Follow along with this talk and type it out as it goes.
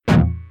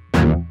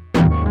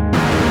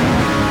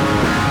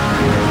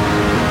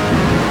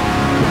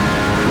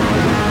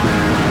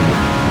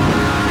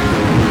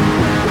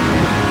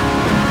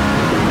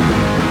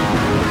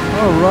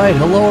right.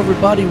 Hello,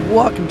 everybody.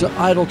 Welcome to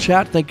Idle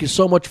Chat. Thank you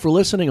so much for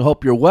listening. I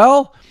hope you're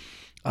well.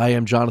 I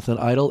am Jonathan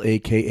Idle,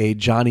 a.k.a.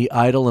 Johnny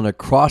Idle, and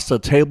across the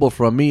table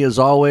from me, as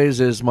always,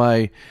 is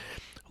my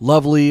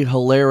lovely,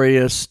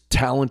 hilarious,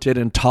 talented,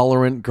 and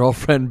tolerant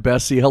girlfriend,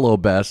 Bessie. Hello,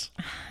 Bess.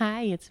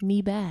 Hi, it's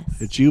me,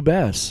 Bess. It's you,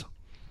 Bess.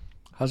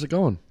 How's it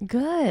going?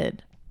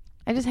 Good.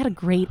 I just had a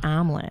great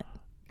omelet.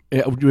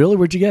 Yeah, really?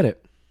 Where'd you get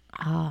it?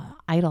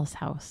 Idle's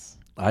house.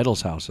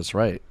 Idle's house. That's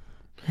right.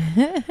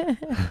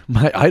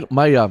 My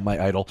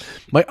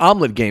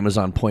omelet game is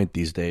on point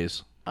these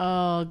days.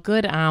 Oh,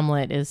 good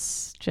omelet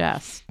is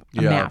just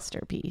a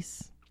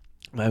masterpiece.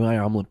 My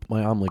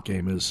omelet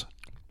game is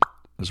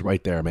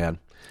right there, man.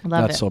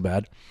 Love Not it. so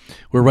bad.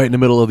 We're right in the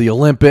middle of the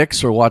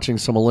Olympics. We're watching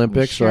some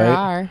Olympics, Sure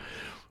right?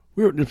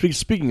 are.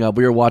 Speaking of,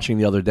 we were watching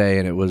the other day,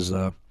 and it was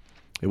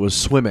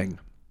swimming,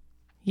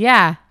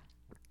 Yeah.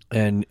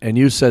 and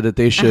you said that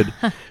they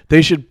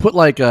should put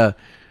like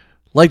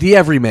the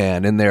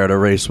everyman in there to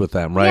race with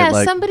them, right? Yeah,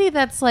 Like, somebody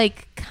that's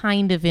like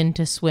kind of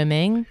into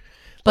swimming,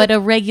 but a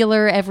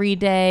regular,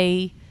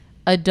 everyday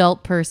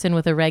adult person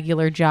with a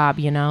regular job,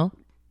 you know?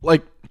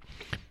 like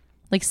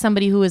Like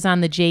somebody who was on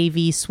the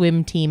JV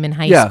swim team in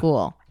high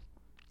school.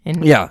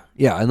 And yeah,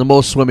 and the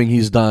most swimming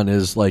he's done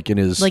is like in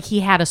his like he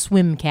had a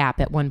swim cap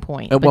at one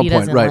point. at but one he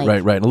point, doesn't,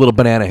 right, like, and a little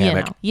banana You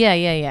hammock. know.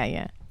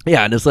 Yeah.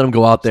 Yeah, and just let him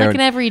go out there. Like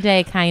an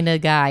everyday kind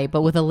of guy,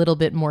 but with a little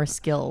bit more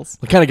skills.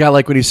 The kind of guy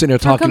like when he's sitting there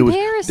talking to his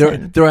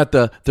comparison.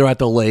 they're at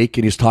the lake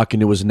and he's talking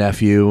to his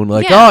nephew and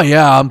like, Yeah. oh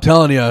yeah, I'm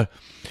telling you,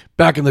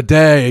 back in the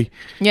day,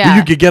 Yeah.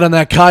 you could get on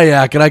that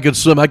kayak and I could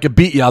swim, I could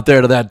beat you out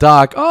there to that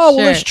dock. Oh, well,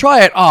 Sure. let's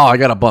try it. Oh, I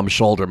got a bum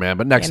shoulder, man.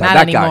 But next Yeah, time,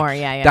 not that anymore. guy,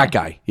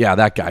 Yeah.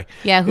 that guy.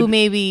 Yeah, who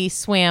maybe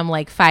swam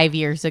like 5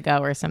 years ago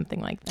or something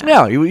like that.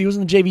 Yeah, he was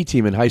in the JV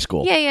team in high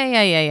school.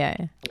 Yeah.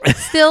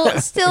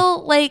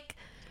 Still like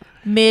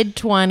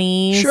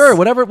mid-20s. Sure,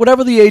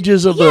 whatever the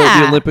ages of the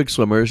Yeah. Olympic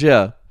swimmers.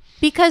 Yeah.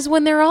 Because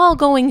when they're all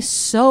going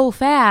so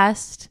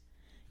fast,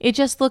 it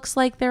just looks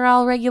like they're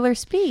all regular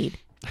speed.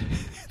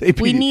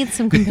 We need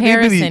some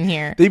comparison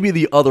here. They'd be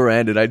the other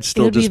end, and I'd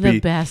still It'd be just the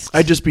best.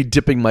 I'd just be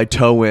dipping my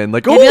toe in,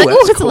 like, oh, be like, that's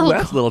 "Ooh, it's a cool. little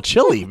That's a little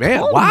chilly, man.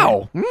 cold,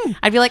 Wow.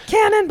 I'd be like,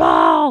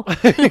 cannonball!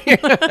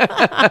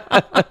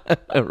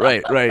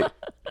 Right.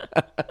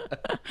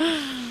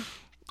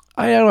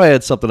 I know I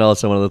had something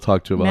else I wanted to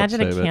talk to you about. Imagine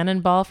today, a but-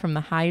 cannonball from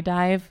the high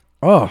dive.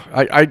 Oh,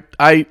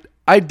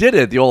 I did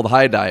it, the old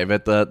high dive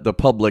at the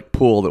public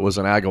pool that was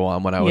in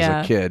Agawam when I was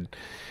Yeah. a kid.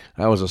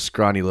 I was a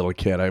scrawny little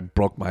kid. I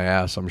broke my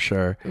ass, I'm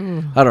sure. I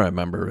don't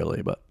remember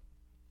really, but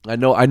I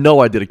know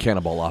I did a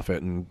cannonball off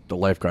it, and the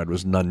lifeguard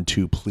was none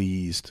too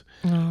pleased.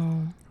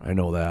 Oh. I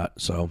know that.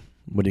 So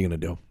what are you gonna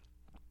do?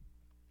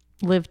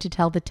 Live to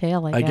tell the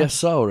tale, I guess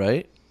so,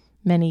 right?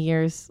 Many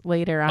years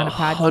later on a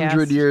podcast.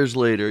 100 years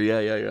later,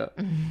 yeah.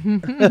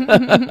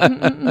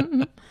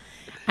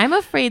 I'm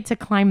afraid to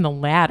climb the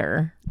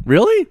ladder.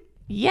 Really?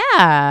 Yeah.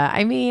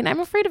 I mean, I'm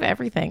afraid of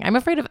everything. I'm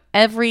afraid of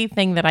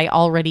everything that I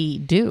already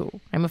do.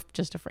 I'm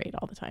just afraid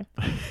all the time.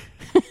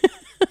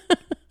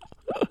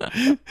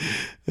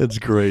 That's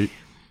great.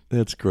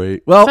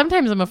 Well,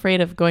 Sometimes I'm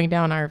afraid of going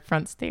down our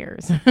front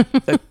stairs.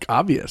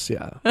 obvious,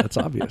 yeah. That's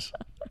obvious.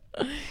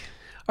 All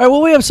right,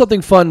 well, we have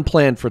something fun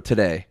planned for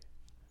today.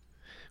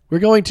 We're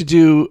going to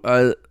do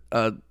a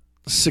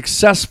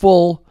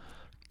successful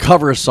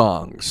cover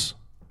songs.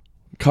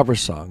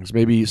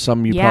 Maybe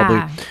some you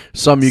guys,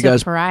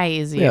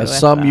 surprise you. yeah, with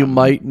some you them.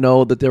 might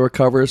know that they were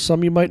covers,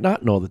 some you might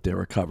not know that they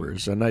were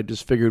covers, and I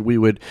just figured we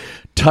would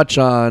touch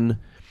on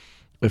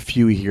a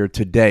few here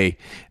today.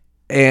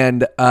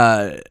 And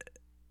I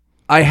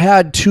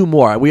had two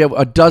more. We have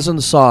a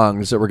dozen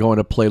songs that we're going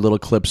to play little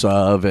clips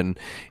of, and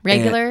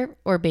Regular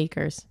or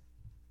Baker's?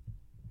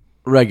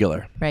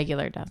 regular.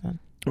 Regular dozen.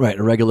 Right,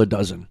 a regular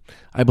dozen,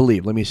 I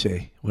believe. Let me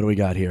see. What do we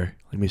got here?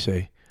 Let me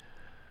see.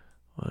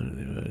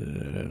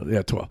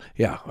 Yeah, 12.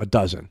 Yeah, a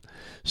dozen.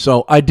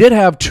 So I did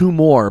have two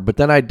more, but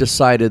then I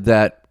decided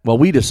that,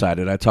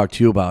 I talked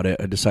to you about it.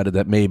 I decided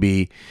that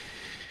maybe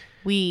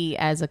We,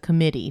 as a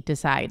committee,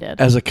 decided.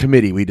 as a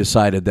committee, we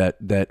decided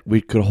that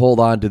we could hold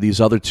on to these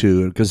other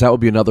two because that would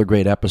be another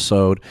great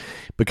episode,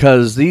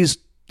 because these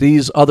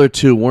other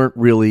two weren't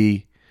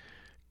really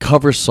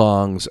cover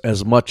songs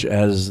as much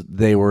as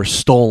they were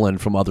stolen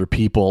from other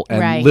people and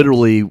Right.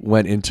 literally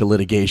went into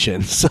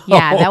litigation. So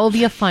Yeah, that will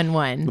be a fun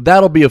one.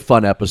 that'll be a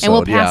fun episode. And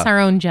we'll pass our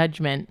own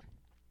judgment.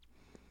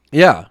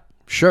 Yeah,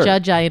 sure.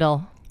 Judge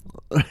Idle.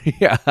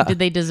 Yeah. Did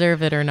they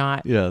deserve it or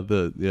not? Yeah,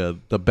 the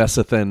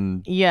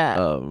Becethan.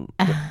 Yeah.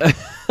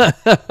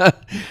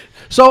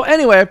 So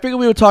anyway, I figured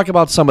we would talk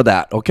about some of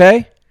that,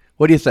 okay?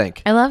 What do you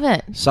think? I love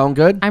it. Sound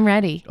good? I'm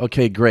ready.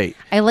 Okay, great.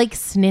 I like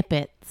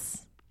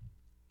snippets.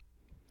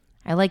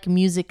 I like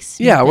music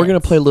snippets. Yeah, we're going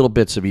to play little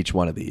bits of each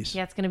one of these.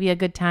 Yeah, it's going to be a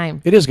good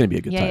time. It is going to be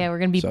a good time. Yeah, we're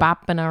going to be So,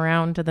 bopping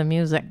around to the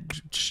music.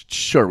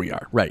 Sure we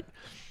are, right.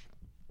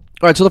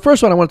 All right, so the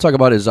first one I want to talk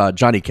about is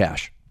Johnny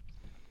Cash.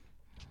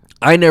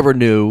 I never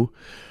knew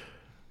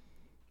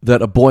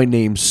that A Boy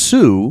Named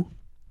Sue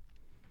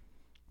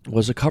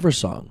was a cover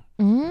song.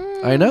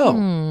 I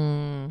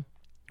know.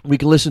 we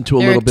can listen to a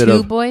there little are bit two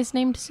of. boys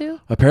named Sue?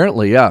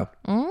 Apparently, yeah.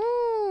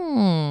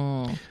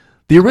 The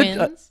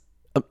original.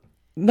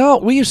 No,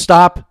 will you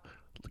stop?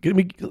 Let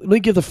me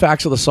give the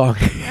facts of the song.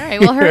 All right,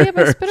 well, hurry up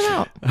and spit them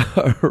out.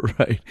 All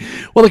right.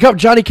 Well,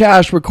 Johnny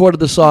Cash recorded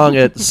the song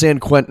at San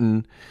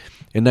Quentin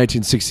in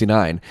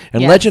 1969,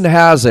 and Yes. legend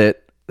has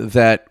it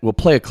that we'll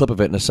play a clip of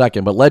it in a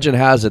second. But legend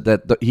has it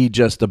that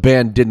the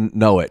band didn't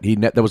know it.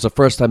 That was the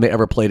first time they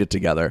ever played it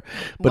together.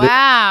 But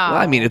Wow.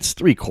 I mean, it's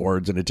 3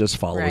 chords and it just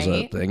follows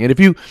Right. that thing. And if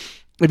you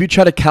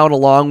try to count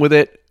along with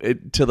it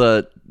to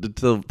the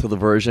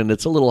version,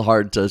 it's a little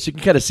hard to. So you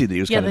can kind of see that he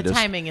was kind of the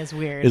timing is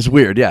weird. Is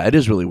weird. Yeah, it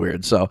is really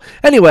weird. So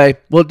anyway,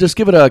 we'll just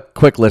give it a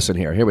quick listen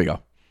here. Here we go.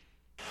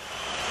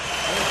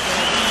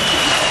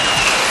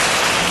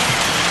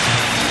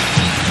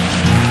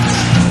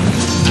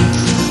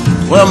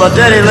 Well, my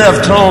daddy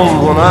left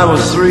home when I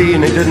was 3,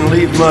 and he didn't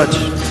leave much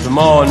to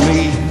Ma and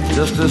me.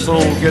 Just this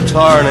old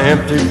guitar and an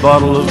empty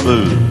bottle of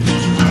booze.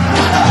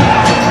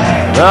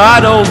 Now,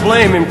 I don't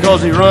blame him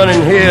 'cause he run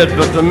and hid,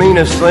 but the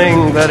meanest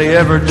thing that he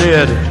ever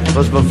did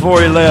was before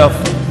he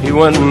left, he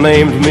went and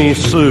named me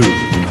Sue.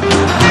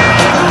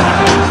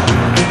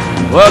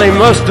 Well, he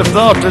must have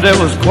thought that it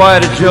was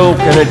quite a joke,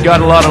 and it got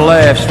a lot of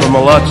laughs from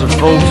lots of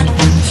folks.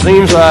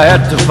 Seems I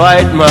had to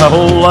fight my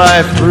whole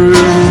life through.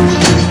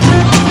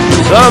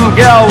 Some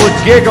gal would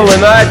giggle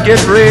and I'd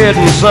get red,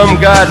 and some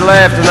guy'd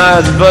laugh and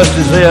I'd bust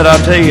his head. I'll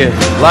tell you,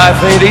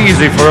 life ain't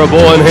easy for a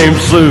boy named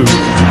Sue.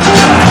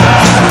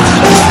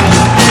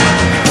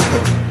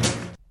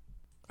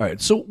 All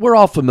right, so we're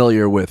all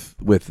familiar with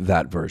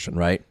that version,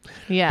 right?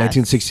 Yeah.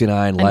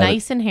 1969. A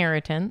nice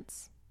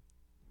inheritance.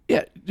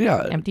 Yeah.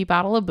 Empty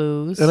bottle of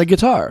booze. And a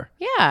guitar.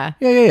 Yeah.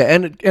 Yeah.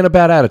 And a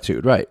bad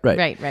attitude. Right.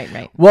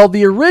 Right. Well,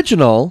 the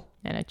original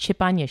And a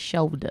chip on your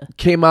shoulder.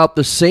 came out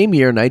the same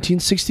year,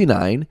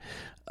 1969,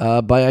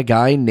 by a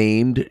guy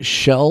named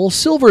Shel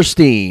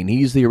Silverstein.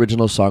 He's the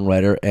original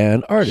songwriter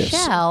and artist.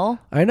 Shell?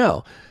 I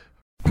know.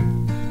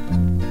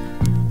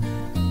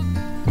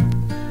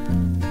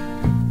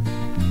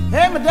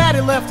 Hey, my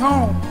daddy left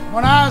home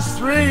when I was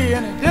 3,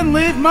 and he didn't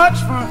leave much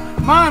for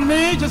Ma and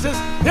me, just this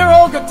here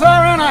old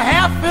guitar and a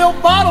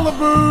half-filled bottle of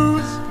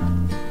booze.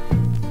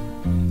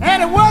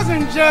 And it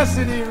wasn't just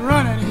that he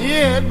run and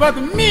hid, but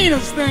the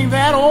meanest thing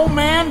that old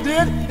man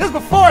did is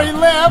before he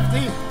left,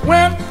 he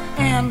went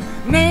and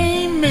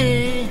named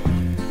me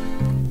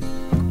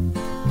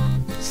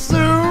Sue.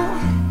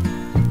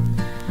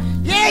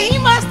 Yeah, he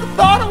must have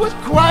thought it was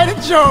quite a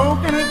joke,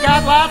 and it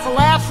got lots of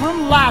laughs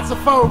from lots of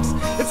folks.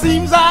 It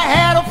seems I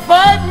had to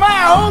fight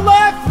my whole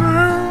life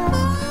through.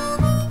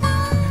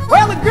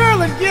 Well, the girl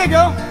would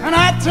giggle, and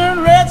I'd turn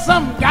red.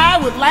 Some guy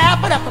would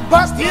laugh, I'd have to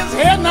bust his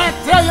head, and I'd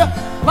tell you,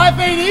 life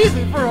ain't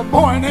easy for a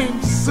boy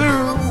named Sue.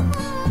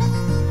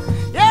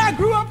 Yeah, I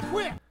grew up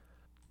quick.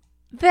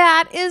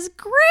 That is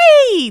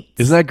great.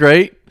 Isn't that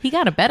great? He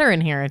got a better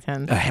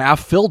inheritance. A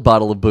half-filled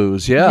bottle of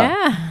booze. Yeah.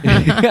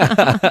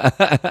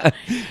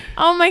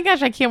 Oh my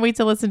gosh, I can't wait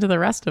to listen to the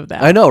rest of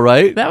that. I know,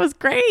 right? That was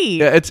great.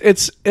 Yeah,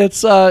 it's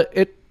about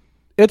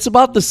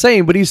the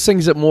same, but he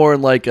sings it more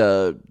in like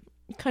a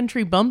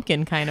Country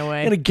bumpkin kind of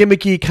way. in a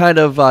gimmicky kind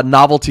of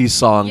novelty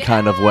song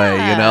kind of way,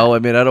 you know? I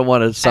mean, I don't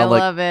want to sound I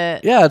love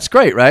it. Yeah, it's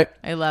great, right?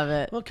 I love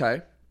it.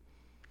 Okay.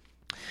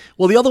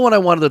 Well, the other one I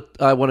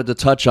wanted to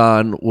touch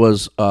on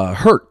was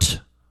Hurt.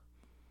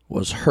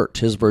 Was Hurt,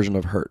 his version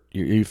of Hurt. Are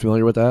you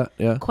familiar with that?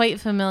 Yeah.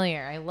 Quite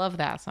familiar. I love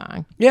that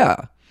song. Yeah.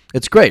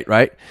 It's great,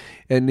 right?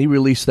 And he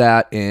released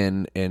that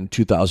in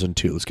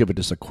 2002. Let's give it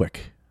just a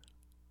quick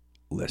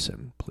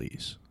listen,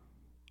 please.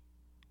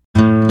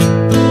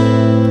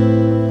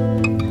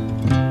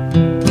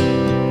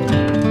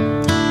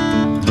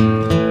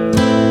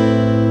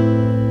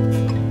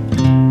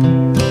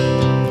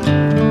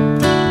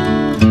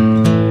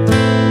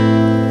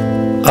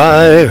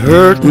 I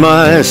hurt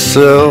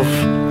myself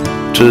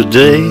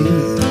today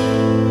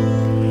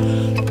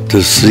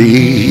to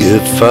see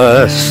if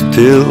I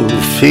still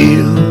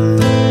feel.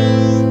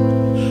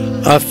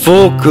 I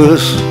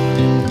focus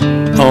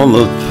on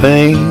the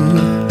pain,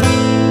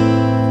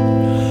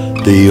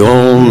 the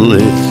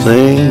only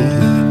thing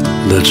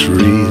that's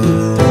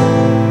real.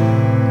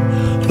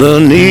 The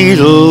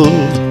needle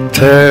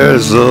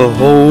tears a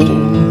hole,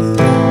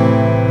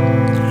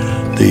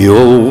 the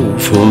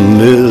old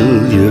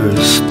familiar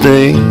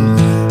sting.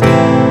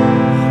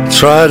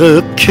 Try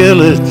to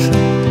kill it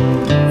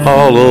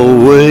all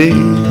away,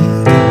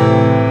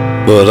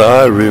 but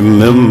I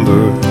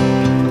remember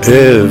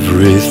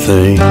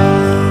everything.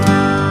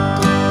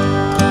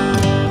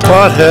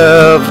 What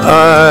have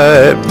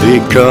I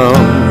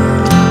become?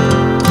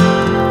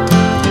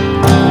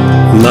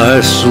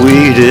 My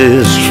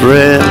sweetest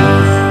friend.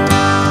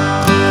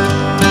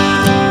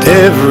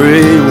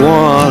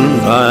 Everyone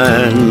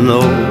I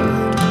know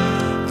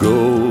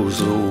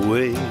goes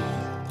away.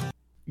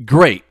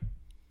 Great.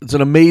 It's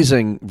an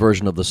amazing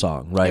version of the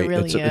song, right? It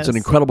really It's is. an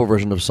incredible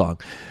version of the song.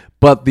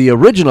 But the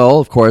original,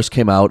 of course,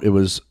 came out. It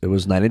was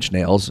 9 Inch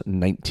Nails in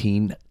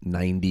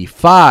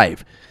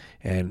 1995.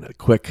 And a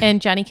quick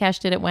And Johnny Cash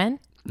did it when?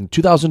 in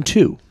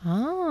 2002.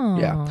 Oh.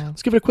 Yeah.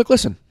 Let's give it a quick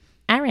listen.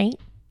 All right.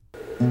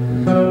 I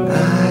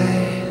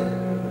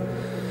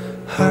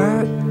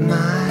hurt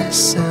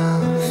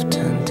myself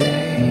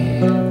today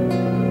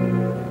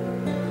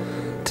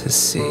to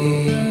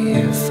see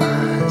if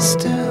I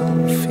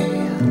still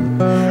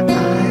feel.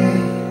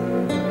 I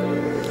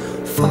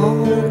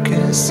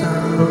focus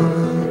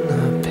on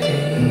the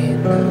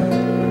pain,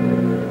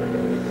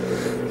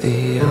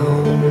 the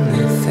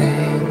only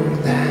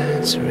thing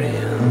that's real.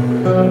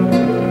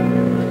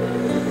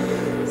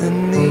 The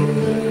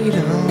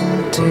needle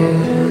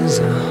tears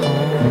a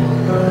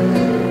hole,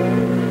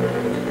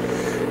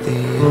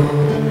 the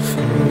old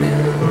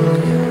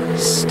familiar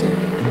sting.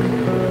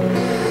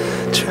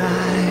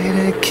 Try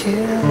to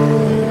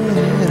kill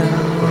it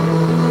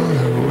all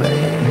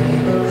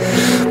away,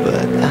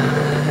 but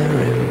I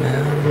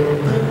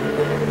remember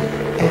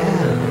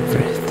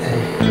everything.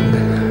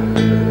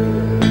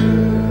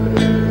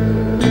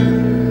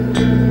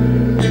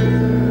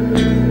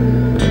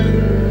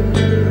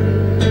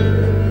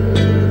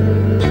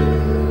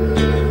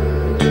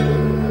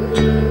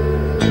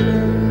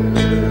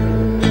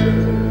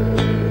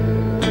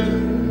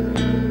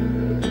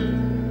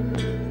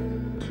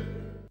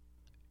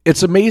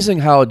 It's amazing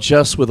how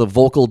just with a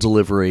vocal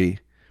delivery,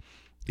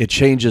 it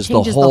changes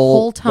the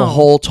whole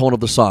tone of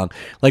the song.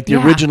 Like the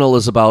original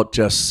is about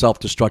just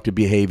self-destructive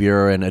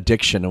behavior and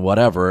addiction and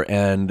whatever,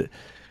 and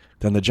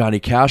then the Johnny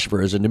Cash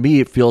version, to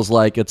me, it feels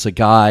like it's a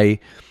guy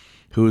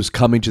who's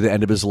coming to the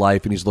end of his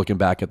life and he's looking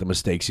back at the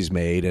mistakes he's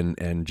made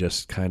and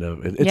just kind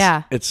of it's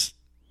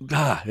amazing.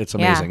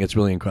 Yeah. It's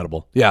really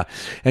incredible. Yeah,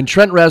 and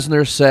Trent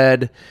Reznor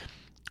said.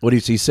 What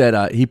he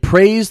said, he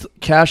praised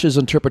Cash's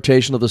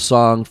interpretation of the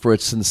song for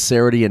its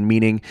sincerity and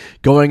meaning,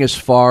 going as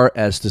far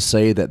as to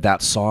say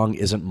that song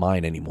isn't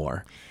mine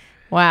anymore.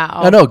 Wow.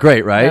 I know,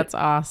 great, right? That's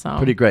awesome.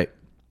 Pretty great.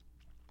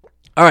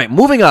 All right,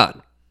 moving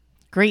on.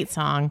 Great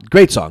song.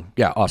 Great song.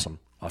 Yeah, awesome.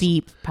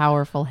 Deep,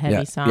 powerful,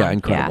 heavy song. Yeah,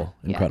 incredible.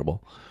 Yeah.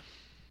 Incredible.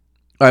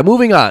 All right,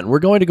 moving on. We're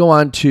going to go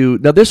on to,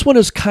 now this one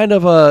is kind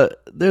of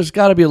there's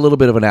got to be a little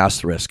bit of an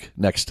asterisk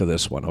next to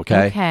this one,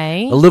 okay?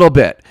 Okay. A little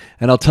bit.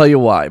 And I'll tell you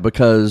why,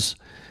 because...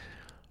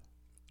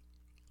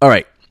 All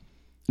right.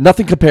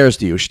 Nothing compares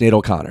to you, Sinead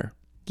O'Connor.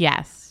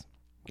 Yes.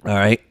 All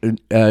right.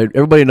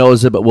 Everybody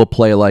knows it, but we'll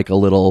play like a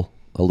little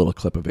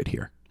clip of it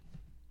here.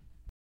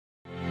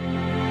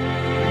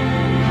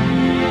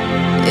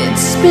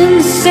 It's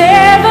been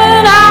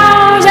 7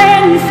 hours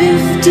and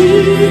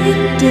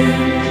 15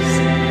 days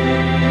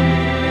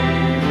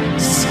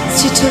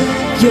since you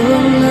took your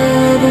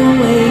love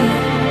away.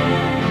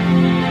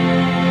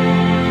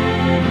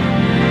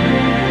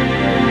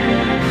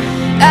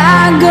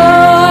 I go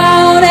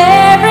out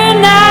every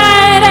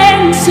night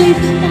and sleep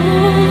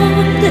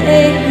all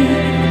day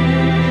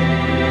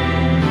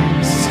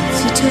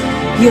since you took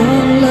your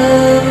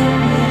love away.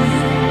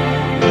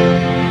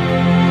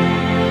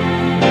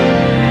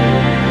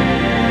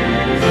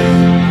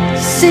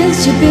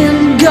 Since you've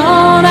been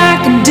gone, I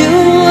can do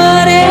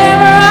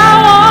whatever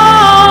I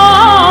want.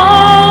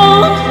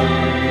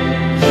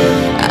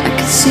 I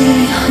can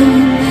see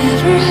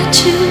whomever I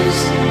choose.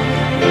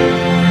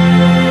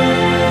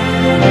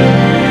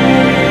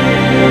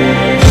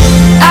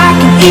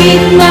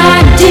 Eat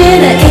my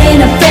dinner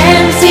in a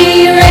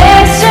fancy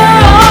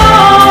restaurant,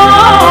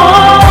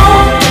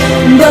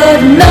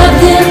 but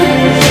nothing,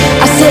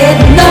 I said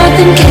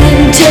nothing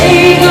can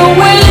take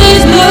away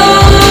these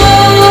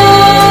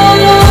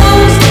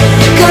blues,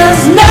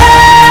 'cause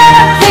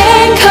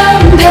nothing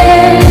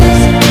compares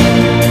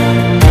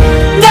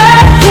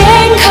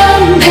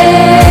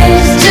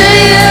to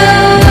you.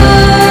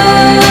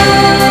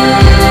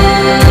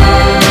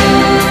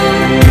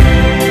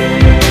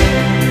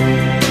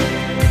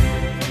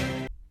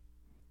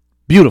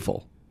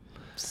 Beautiful.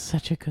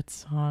 Such a good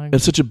song.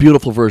 It's such a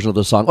beautiful version of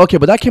the song. Okay,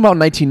 but that came out in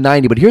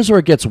 1990, but here's where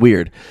it gets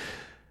weird.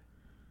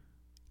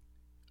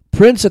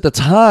 Prince at the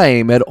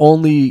time had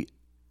only,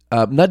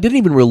 didn't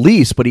even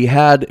release, but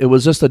it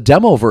was just a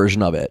demo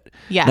version of it.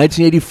 Yeah.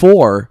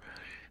 1984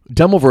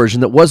 demo version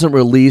that wasn't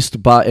released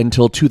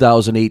until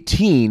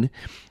 2018,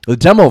 the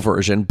demo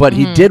version, but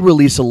he did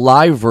release a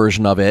live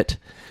version of it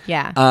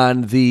Yeah.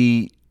 on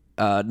the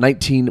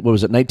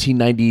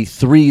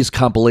 1993's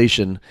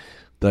compilation,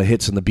 the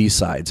hits and the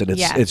B-sides, and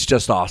it's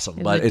just awesome.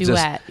 It was But a it's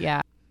duet, yeah.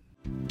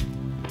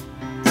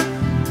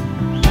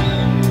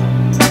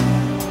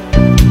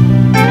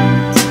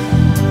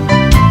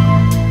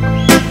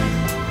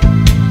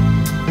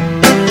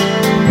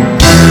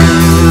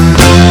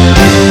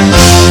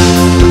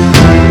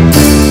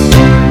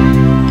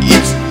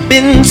 It's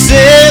been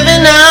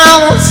 7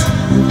 hours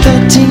and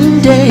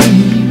 13 days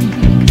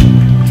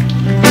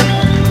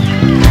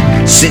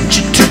since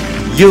you took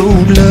your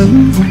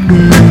love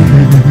away.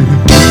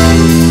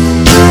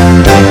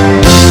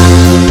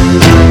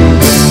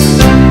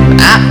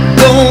 I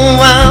go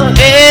out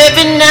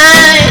every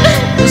night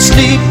and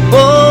sleep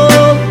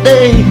all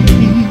day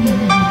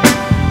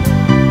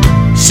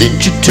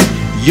since you took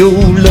your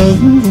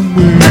love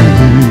away.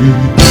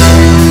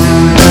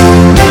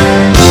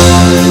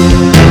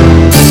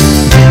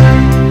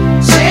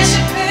 Since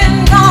you've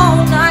been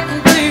gone, I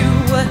can do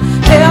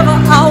whatever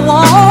I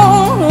want.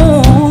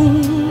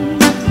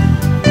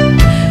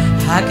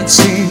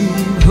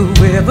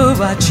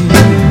 love I choose.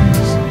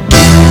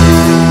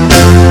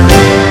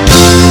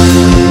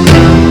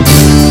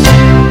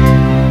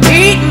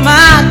 Eat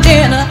my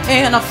dinner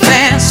in a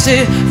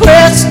fancy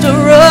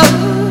restaurant.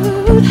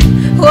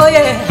 Oh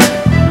yeah,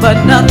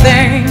 but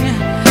nothing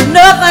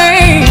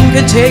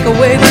can take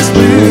away this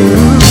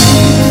blues.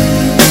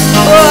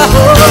 Oh,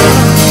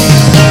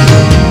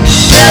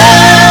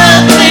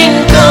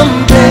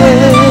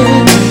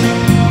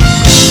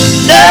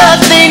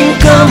 nothing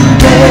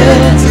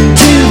compares to you.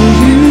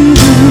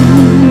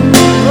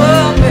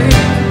 Oh, baby.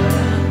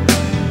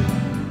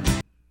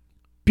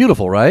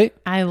 Beautiful, right?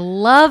 I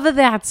love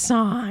that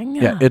song.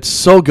 Yeah, it's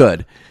so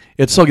good.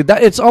 It's so good.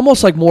 It's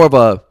almost like more of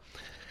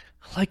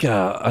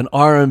an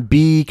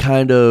R&B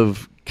kind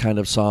of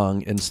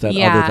song instead,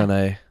 other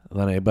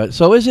than a. But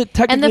so is it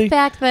technically? And the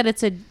fact that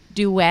it's a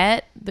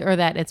duet, or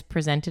that it's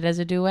presented as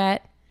a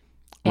duet,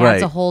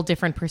 adds a whole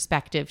different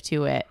perspective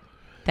to it.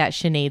 That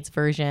Sinead's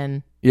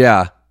version,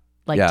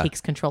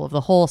 takes control of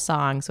the whole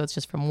song, so it's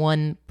just from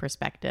one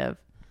perspective.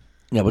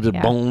 Yeah, but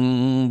just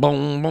boom,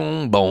 boom,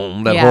 boom,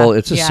 boom. That whole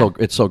it's so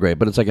great.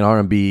 But it's like an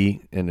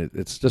R&B, and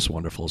it's just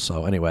wonderful.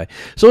 So anyway,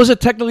 so is it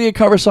technically a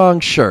cover song?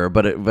 Sure,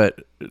 but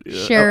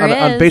sure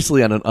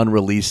basically on an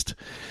unreleased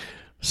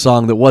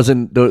song that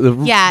wasn't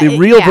the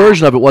real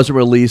version of it wasn't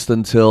released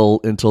until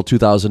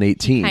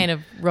 2018. Kind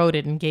of wrote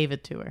it and gave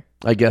it to her.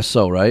 I guess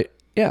so, right?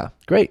 Yeah,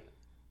 great.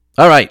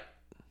 All right,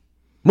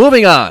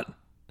 moving on.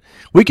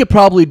 We could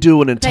probably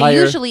do an entire.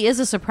 That usually is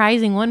a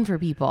surprising one for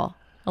people.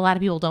 A lot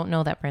of people don't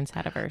know that Prince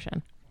had a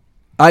version.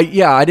 I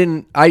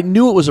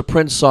knew it was a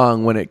Prince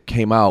song when it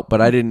came out, but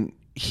I didn't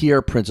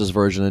hear Prince's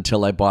version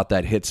until I bought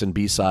that Hits and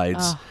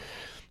B-Sides.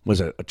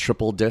 Was it a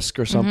triple disc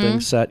or something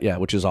set? Yeah,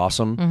 which is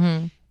awesome.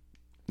 Mm-hmm.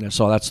 Yeah,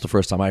 so that's the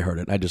first time I heard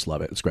it. I just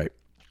love it. It's great.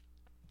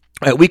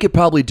 We could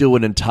probably do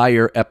an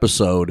entire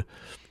episode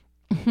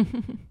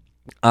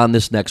on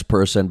this next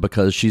person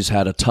because she's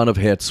had a ton of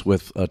hits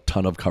with a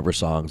ton of cover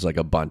songs, like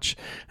a bunch.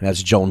 And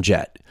that's Joan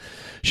Jett.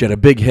 She had a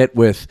big hit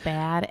with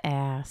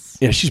Badass.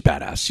 Yeah, she's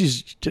badass.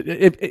 She's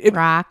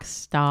rock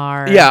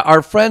star. Yeah,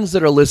 our friends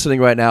that are listening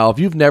right now, if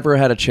you've never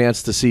had a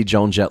chance to see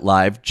Joan Jett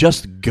live,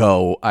 just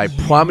go. I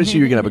promise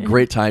you're going to have a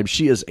great time.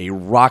 She is a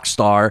rock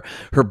star.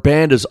 Her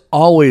band is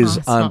always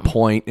on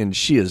point, and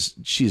she's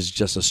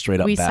just a straight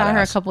up badass. We saw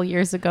her a couple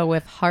years ago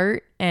with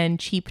Heart and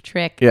Cheap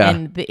Trick,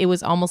 and it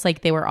was almost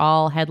like they were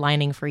all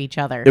headlining for each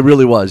other. It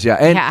really was, yeah.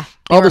 And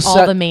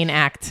all the main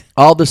act.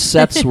 All the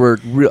sets were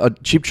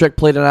Cheap Trick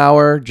played an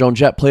hour, Joan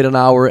Jett played an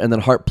hour, and then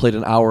Heart played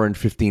an hour and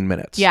 15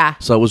 minutes. Yeah.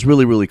 So it was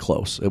really, really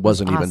close. It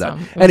wasn't even that. It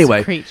was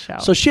anyway, a great show.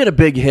 So she had a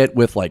big hit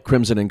with like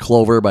Crimson and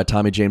Clover by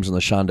Tommy James and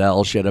the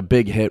Shondells. She had a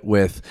big hit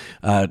with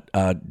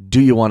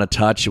Do You Want to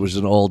Touch? It was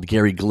an old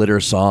Gary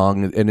Glitter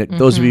song. And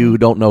those of you who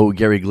don't know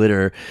Gary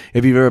Glitter,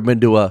 if you've ever been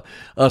to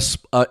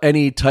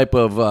any type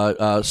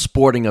of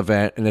sporting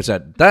event and it's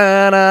at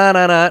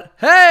da-na-na-na,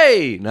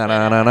 hey,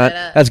 na-na-na-na,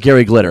 that's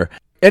Gary Glitter.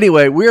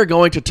 Anyway, we are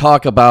going to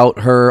talk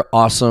about her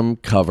awesome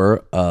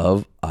cover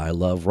of I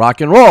Love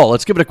Rock and Roll.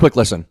 Let's give it a quick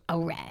listen.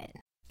 All right.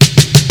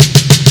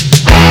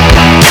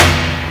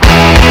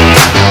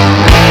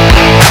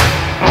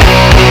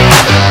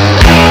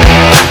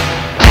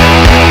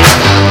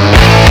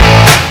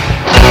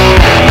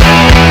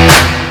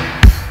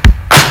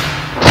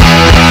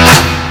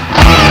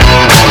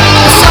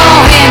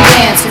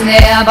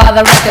 There by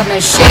the record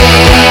machine,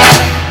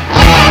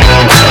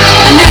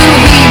 I knew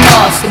he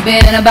must have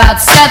been about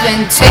 17.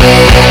 He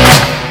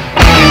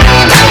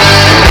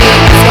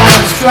was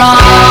going strong,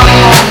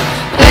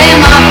 playing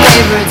my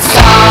favorite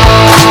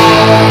song,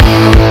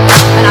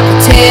 and I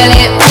could tell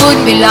it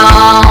wouldn't be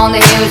long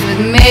that he was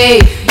with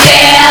me,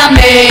 yeah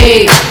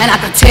me. And I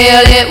could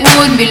tell it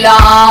wouldn't be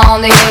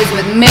long that he was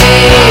with me,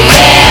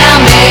 yeah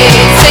me.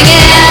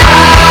 Singing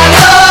I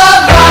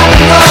love rock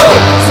and roll,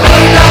 so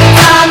put it up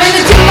time in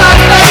the jukebox,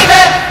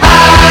 baby.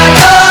 I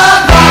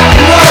love rock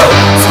and roll,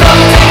 so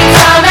come take your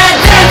time and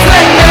dance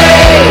with me.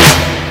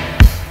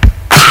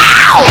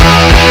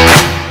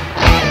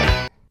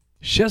 Ow!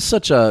 She has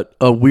such a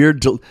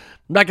weird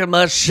like a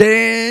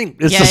machine.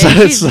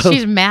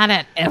 She's mad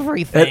at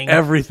everything. At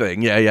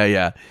everything.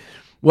 Yeah.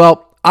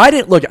 Well, I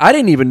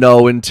didn't even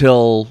know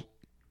until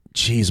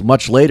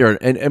much later,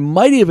 and it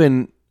might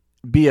even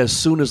be as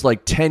soon as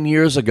like 10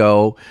 years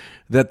ago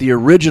that the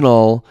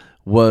original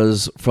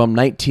was from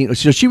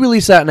so she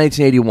released that in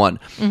 1981.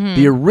 Mm-hmm.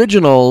 The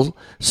original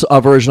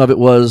version of it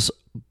was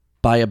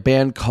by a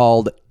band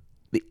called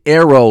the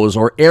Arrows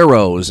in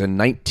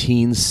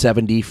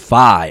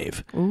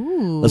 1975.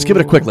 Ooh. Let's give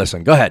it a quick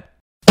listen. Go ahead.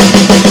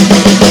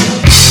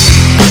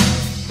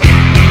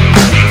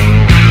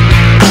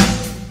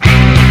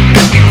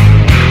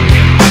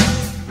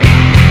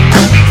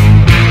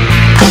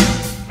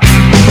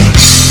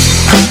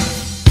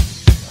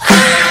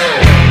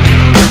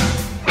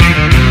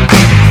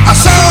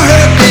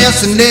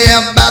 Dancing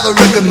there by the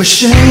record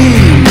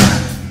machine,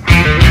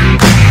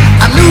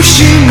 I knew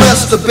she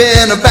must have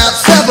been about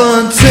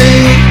 17.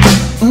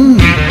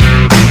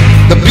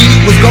 The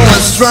beat was going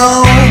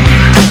strong,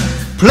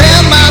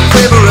 playing my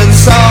favorite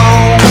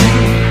song.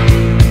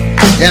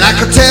 And I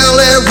could tell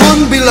it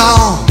wouldn't be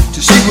long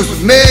till she was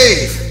with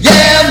me,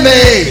 yeah,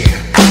 me.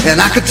 And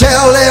I could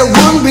tell it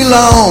wouldn't be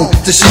long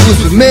till she was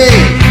with me,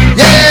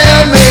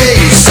 yeah, me.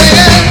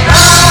 Singing,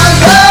 I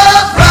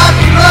love rock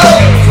and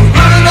roll, so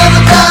put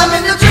another dime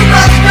in your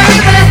jukebox,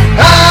 baby.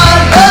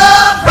 I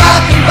love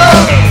rock and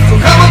roll, so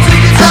come on,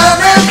 take your time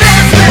and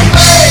dance with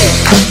me.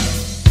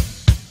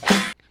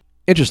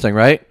 Interesting,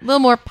 right? A little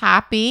more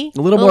poppy.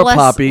 A little more less,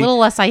 poppy. A little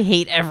less I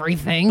hate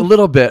everything. A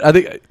little bit. I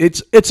think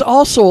it's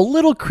also a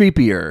little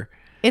creepier.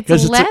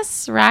 It's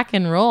less rock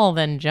and roll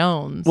than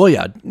Jones. Well,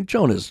 yeah,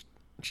 Joan is...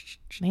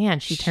 Man,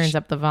 she turns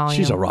up the volume.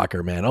 She's a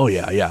rocker, man. Oh,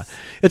 yeah, yeah.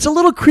 It's a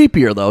little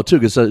creepier, though, too,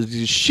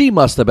 because she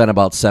must have been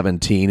about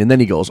 17, and then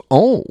he goes,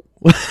 oh.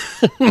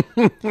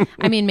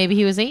 I mean, maybe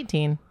he was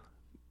 18.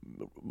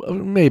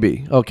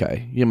 Maybe.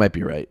 Okay, you might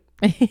be right.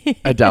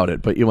 I doubt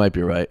it, but you might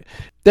be right.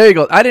 There you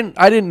go. I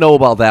didn't know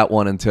about that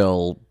one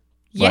until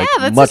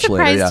that's much a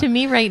surprise later, to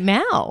me right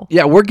now.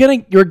 Yeah, you're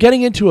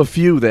getting into a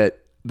few that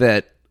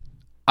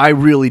I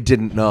really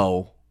didn't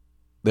know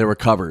they were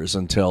covers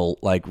until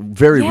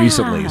very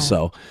recently.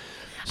 So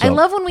I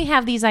love when we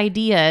have these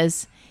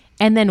ideas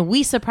and then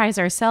we surprise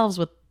ourselves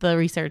with the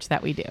research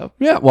that we do.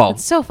 Yeah, well,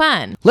 it's so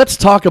fun. Let's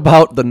talk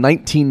about the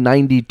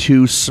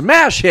 1992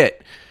 smash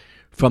hit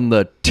from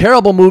the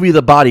terrible movie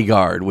The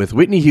Bodyguard with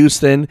Whitney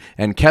Houston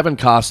and Kevin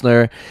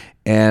Costner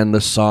and the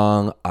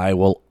song I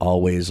Will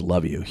Always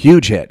Love You.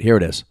 Huge hit. Here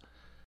it is.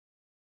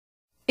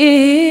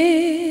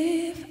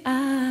 If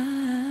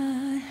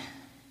I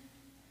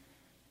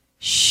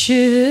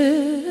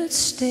should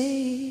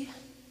stay,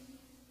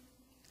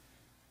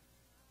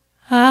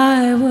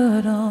 I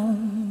would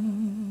only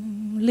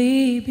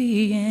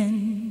be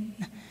in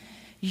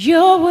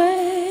your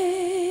way,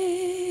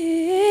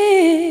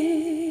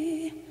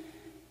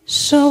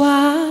 so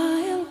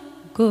I'll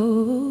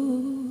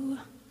go,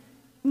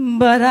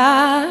 but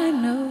I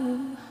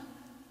know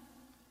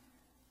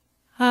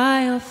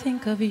I'll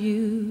think of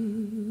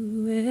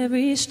you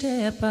every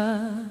step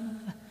of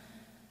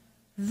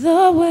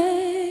the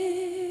way.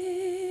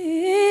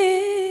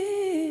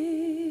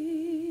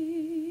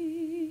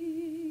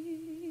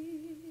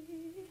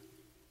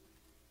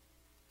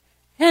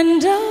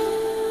 And I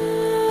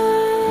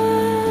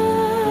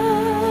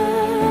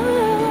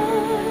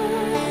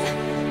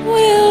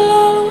will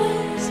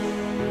always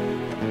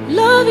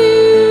love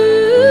you.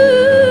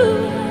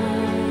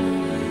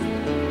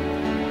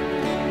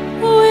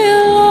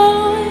 Will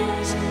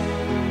always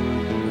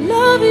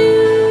love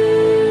you.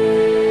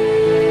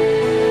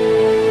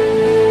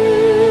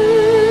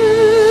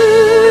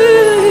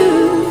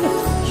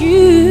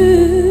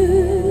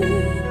 You,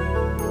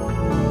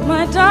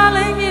 my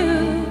darling, you.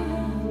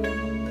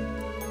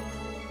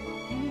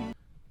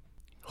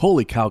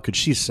 Holy cow, could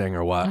she sing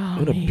or what? Oh,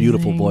 what a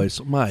beautiful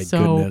voice. My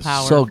goodness.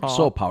 Powerful.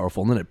 So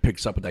powerful. And then it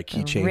picks up with that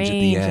key change range at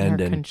the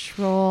end. And her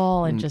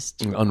control and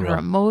just unreal. her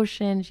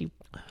emotion. She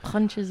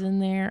punches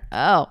in there.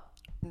 Oh.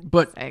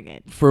 But so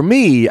good. For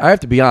me, I have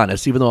to be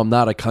honest, even though I'm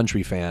not a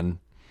country fan,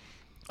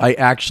 I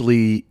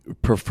actually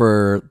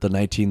prefer the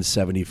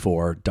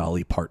 1974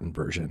 Dolly Parton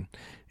version.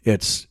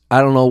 It's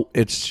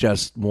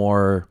just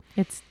more...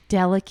 It's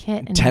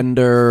delicate and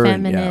tender,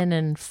 feminine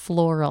and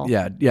floral.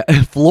 Yeah,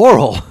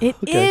 floral. It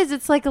is.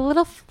 It's like a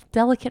little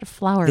delicate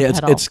flower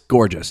petal. It's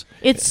gorgeous.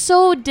 It's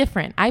so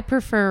different. I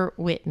prefer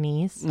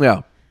Whitney's.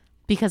 Yeah.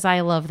 Because I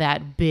love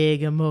that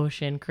big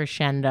emotion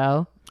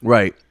crescendo.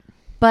 Right.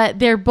 But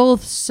they're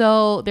both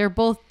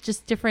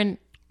just different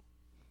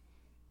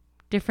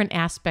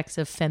aspects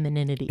of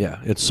femininity. Yeah,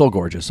 it's so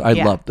gorgeous. I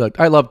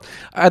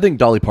think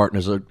Dolly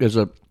Parton is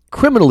a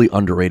criminally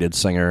underrated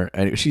singer,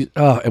 and she's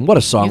and what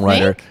a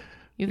songwriter.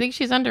 You think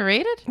she's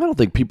underrated? I don't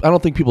think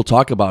people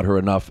talk about her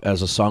enough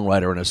as a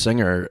songwriter and a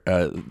singer.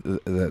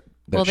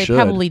 They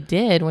probably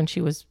did when she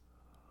was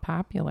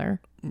popular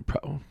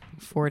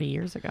 40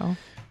 years ago.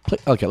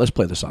 Okay, let's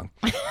play the song.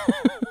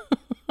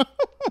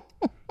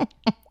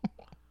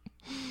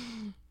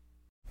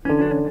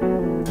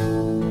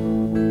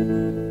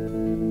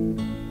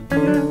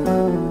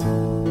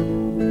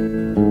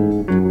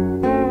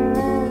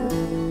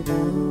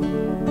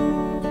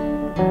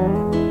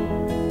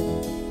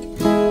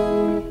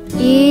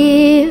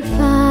 If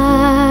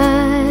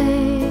I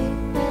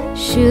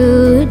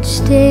should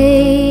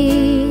stay,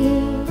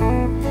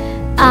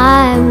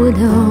 I would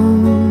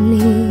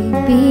only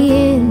be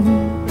in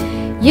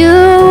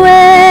your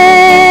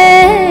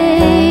way,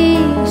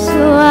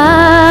 so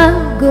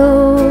I'll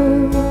go,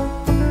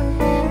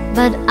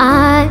 but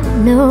I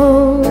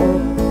know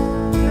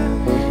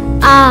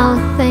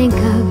I'll think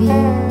of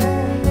you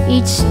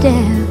each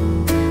step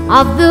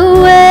of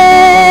the way.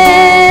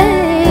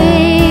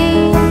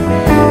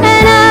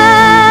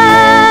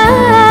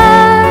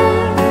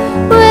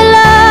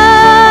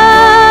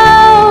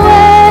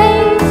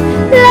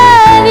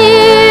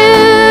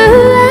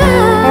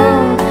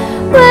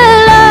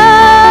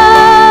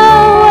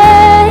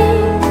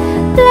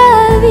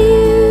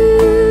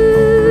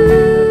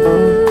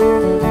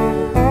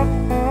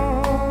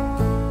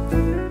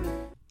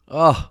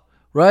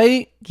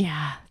 Right?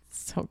 Yeah,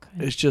 it's so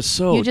good. It's just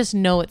so... You just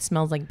know it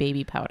smells like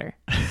baby powder.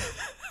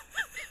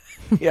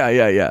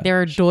 Yeah.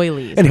 There are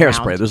doilies. And around.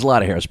 hairspray. There's a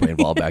lot of hairspray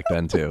involved back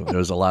then, too. There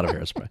was a lot of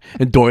hairspray.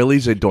 And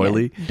doilies, a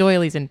doily. Yeah,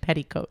 doilies and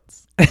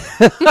petticoats.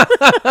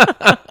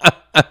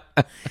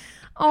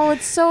 Oh,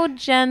 it's so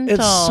gentle.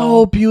 It's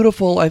so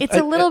beautiful. It's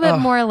a little bit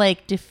more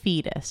like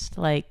defeatist.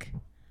 Like,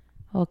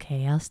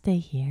 okay, I'll stay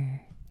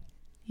here.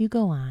 You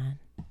go on.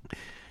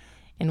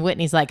 And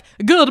Whitney's like,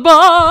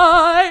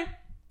 goodbye.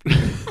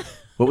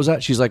 What was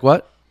that? She's like,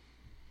 what?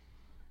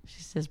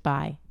 She says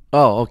bye.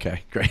 Oh,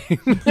 okay. Great.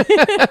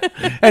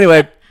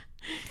 Anyway,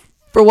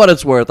 for what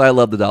it's worth, I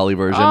love the Dolly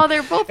version. Oh,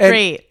 they're both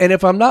great. And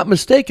if I'm not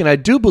mistaken, I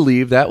do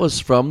believe that was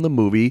from the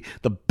movie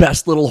The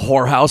Best Little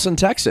Whorehouse in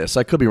Texas.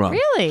 I could be wrong.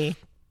 Really?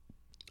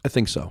 I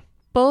think so.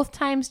 Both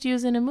times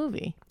used in a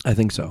movie. I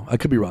think so. I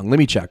could be wrong. Let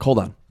me check. Hold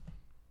on.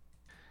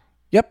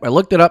 Yep, I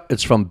looked it up.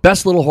 It's from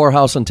Best Little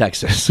Whorehouse in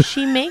Texas.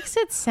 She makes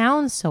it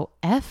sound so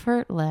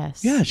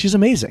effortless. Yeah, she's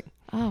amazing.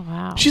 Oh,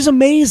 wow. She's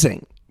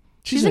amazing.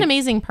 She's an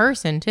amazing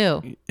person,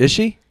 too. Is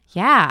she?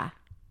 Yeah.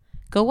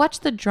 Go watch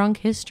the Drunk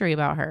History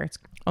about her. It's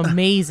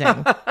amazing.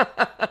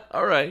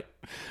 All right,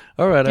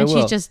 I will. And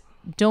she's just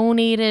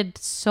donated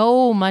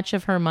so much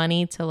of her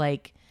money to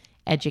like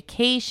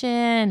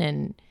education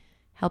and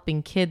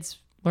helping kids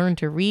learn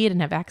to read and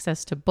have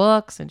access to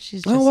books. And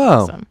she's just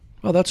awesome.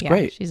 Oh, that's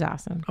great. She's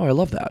awesome. Oh, I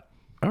love that.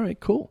 All right,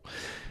 cool.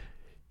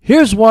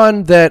 Here's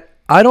one that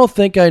I don't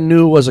think I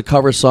knew was a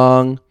cover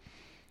song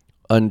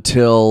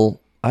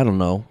until, I don't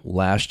know,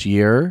 last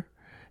year.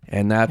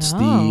 And that's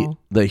the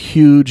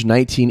huge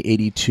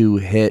 1982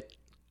 hit,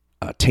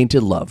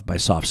 Tainted Love by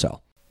Soft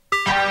Cell.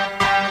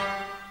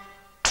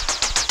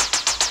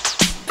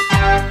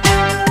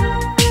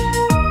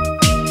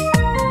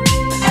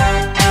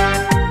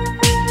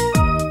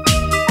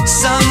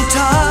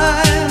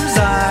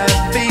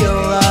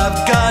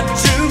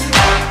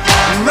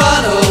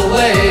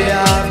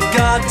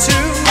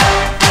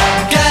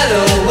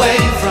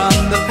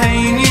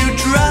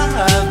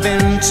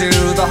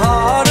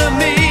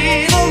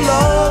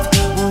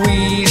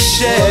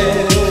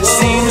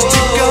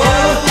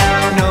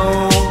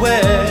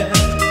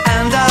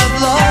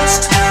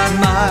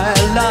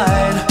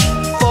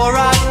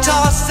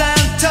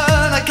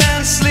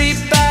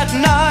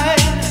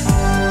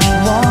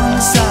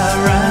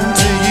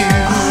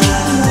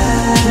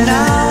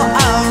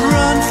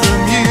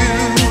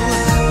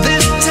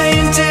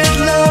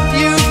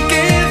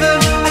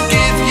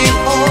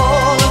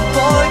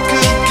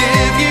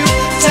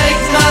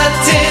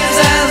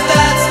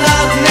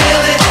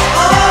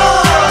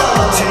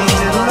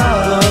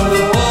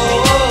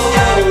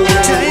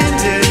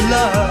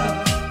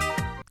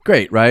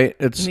 Great, right?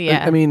 It's.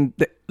 I mean,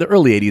 the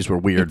early '80s were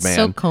weird, it's man.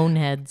 So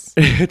Coneheads.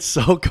 It's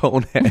so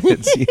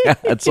Coneheads. Yeah,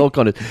 it's so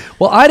Coneheads.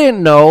 Well, I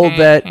didn't know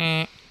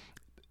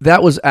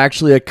that was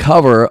actually a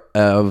cover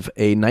of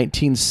a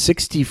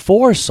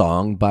 1964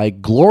 song by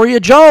Gloria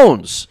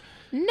Jones.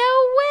 No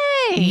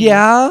way.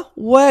 Yeah,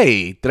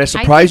 way. Did I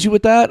surprise you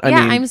with that?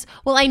 Yeah,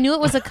 I knew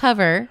it was a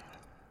cover,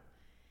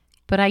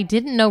 but I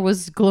didn't know it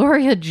was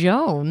Gloria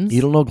Jones.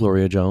 You don't know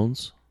Gloria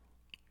Jones?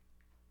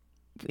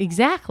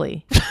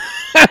 Exactly.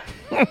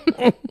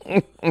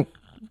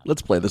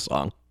 Let's play the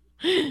song.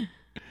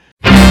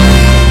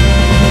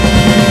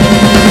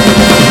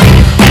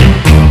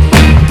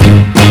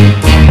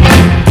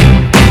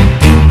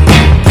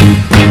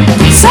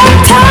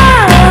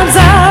 Sometimes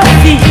I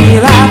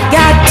feel I've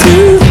got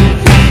to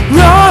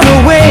run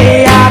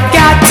away. I've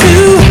got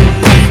to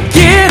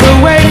get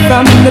away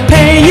from the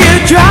pain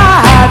you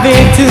drive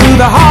into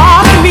the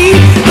heart of me.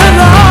 The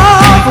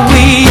love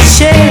we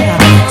share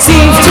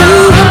seems to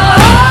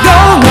go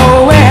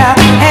nowhere,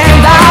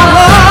 and our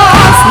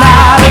love's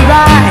not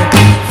right.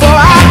 For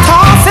I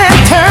toss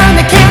and turn,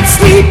 I can't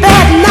sleep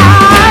at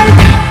night.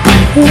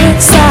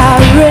 Once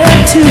I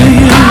read to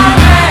you,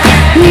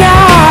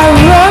 now I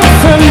run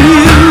from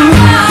you.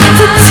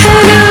 The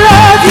tender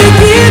love you're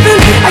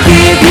giving, I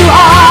give you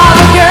all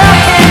a girl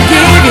can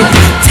give you.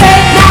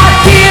 Take not,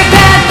 give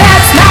that,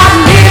 that's not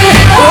living.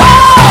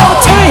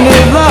 Oh,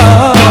 tainted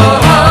love,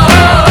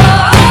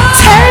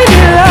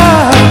 tainted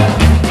love.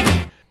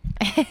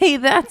 Hey,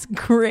 that's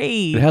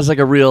great. It has like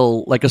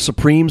a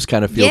Supremes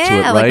kind of feel to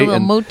it, right? Like a little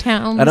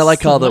Motown. And I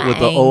like how with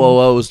the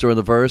OOOs during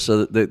the verse,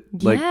 so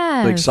that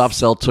like Soft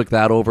Cell took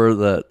that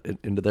over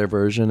into their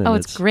version. And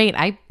it's great.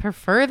 I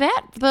prefer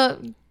that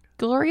the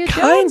Gloria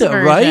Jones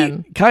version.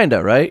 Right?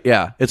 Kinda, right?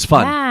 Yeah, it's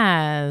fun.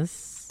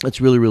 Yes, it's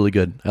really, really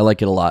good. I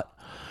like it a lot.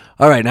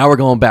 All right, now we're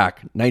going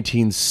back.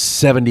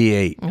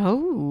 1978.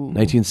 Oh.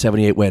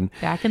 1978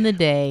 back in the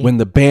day. When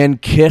the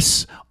band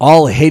Kiss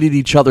all hated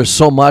each other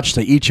so much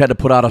they each had to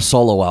put out a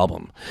solo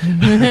album.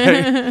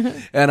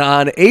 And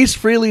on Ace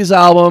Frehley's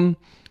album,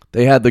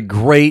 they had the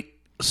great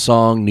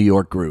song New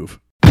York Groove.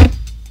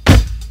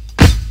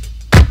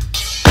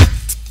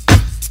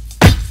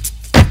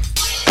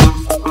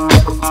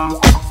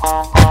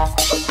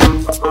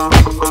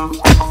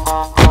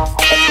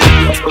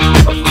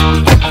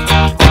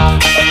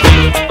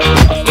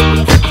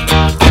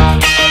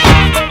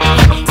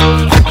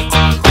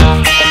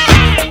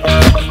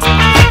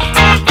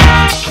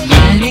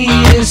 Many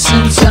years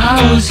since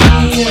I was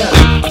here,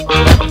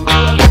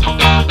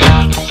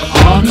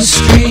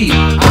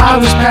 I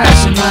was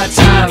passing my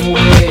time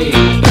away.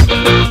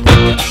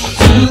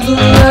 To the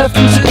left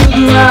and to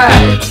the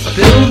right,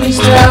 buildings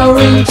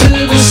towering to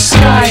the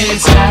sky.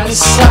 It's out of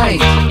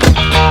sight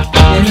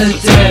in the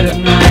dead of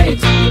night.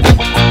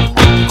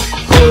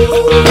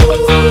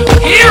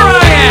 Here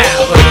I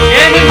am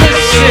again in the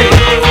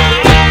city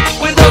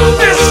with a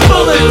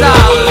fistful of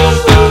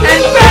dollars,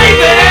 and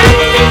baby,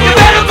 you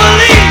better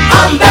believe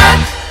I'm back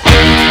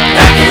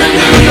in the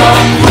New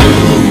York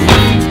groove.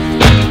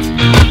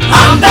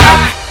 I'm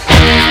back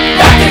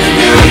in the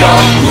New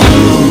York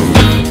groove.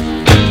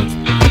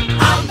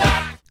 I'm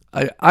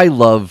back. I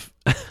love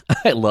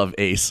I love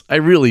Ace. I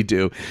really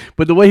do.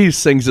 But the way he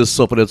sings this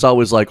stuff, and it's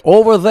always like,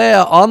 over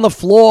there on the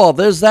floor,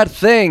 there's that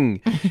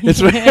thing.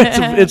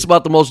 It's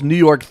about the most New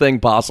York thing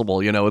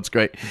possible. You know, it's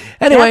great.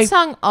 Anyway. That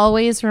song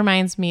always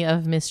reminds me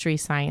of Mystery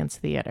Science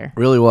Theater.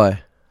 Really?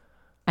 Why?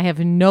 I have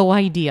no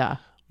idea.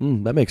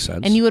 That makes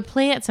sense. And you would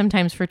play it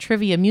sometimes for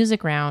trivia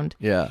music round.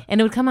 Yeah. And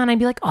it would come on and I'd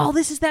be like, oh,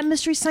 this is that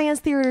Mystery Science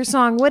Theater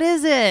song. What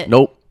is it?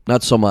 Nope.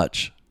 Not so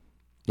much.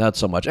 Not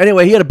so much.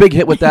 Anyway, he had a big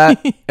hit with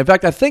that. In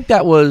fact, I think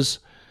that was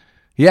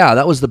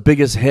the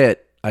biggest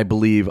hit, I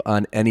believe,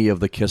 on any of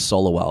the Kiss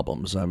solo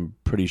albums. I'm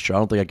pretty sure. I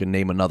don't think I can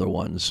name another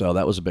one, so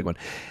that was a big one.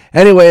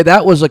 Anyway,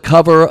 that was a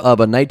cover of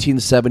a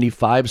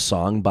 1975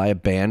 song by a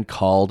band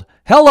called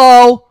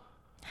Hello.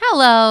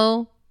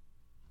 Hello.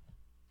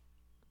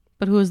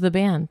 But who is the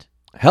band?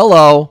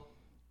 Hello.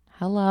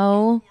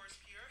 Hello.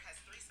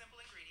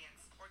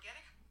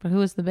 But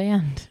who is the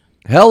band?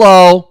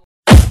 Hello.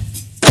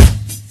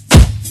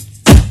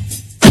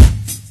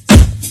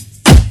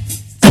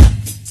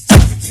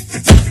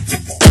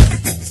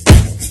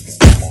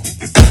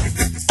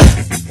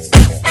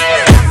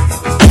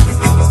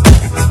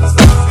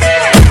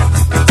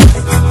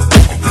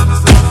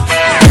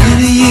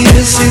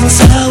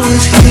 Since I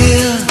was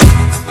here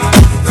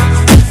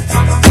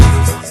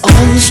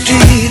on the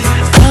street,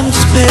 I'm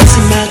just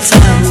passing my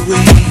time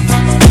away.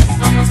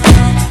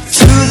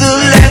 To the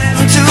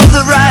left and to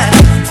the right,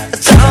 a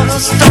town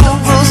of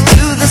stone rose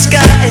to the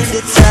sky, and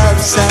it's out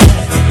of sight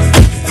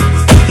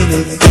in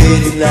a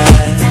fading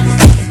light.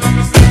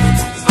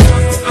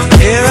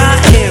 Here I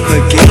am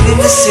again in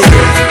the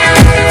city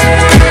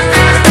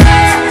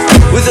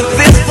with a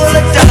fistful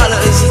of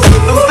dollars,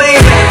 and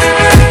baby,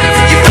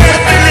 you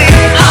better believe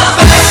I'm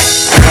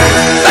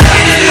back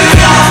in the New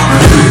York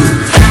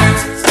groove.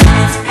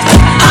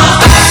 I'm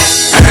back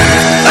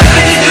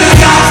in the New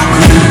York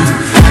groove.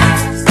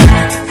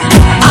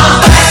 I'm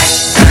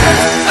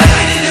back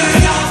in the New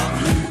York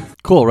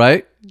groove. Cool,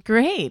 right?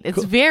 Great.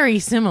 It's very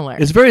similar.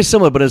 It's very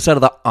similar, but instead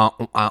of the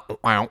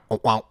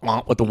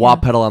with the wah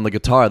pedal on the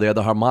guitar, they had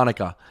the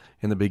harmonica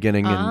in the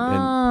beginning.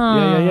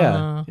 And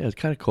yeah. It's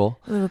kind of cool.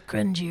 A little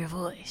grungier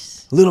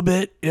voice. A little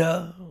bit,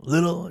 yeah.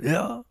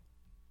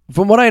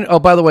 From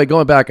what by the way,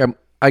 going back,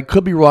 I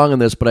could be wrong on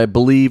this, but I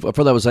believe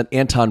for that was that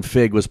Anton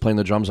Fig was playing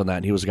the drums on that,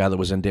 and he was the guy that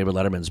was in David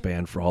Letterman's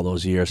band for all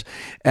those years.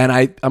 And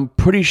I'm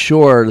pretty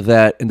sure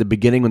that in the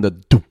beginning when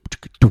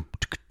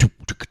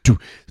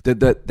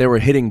that they were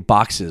hitting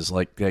boxes,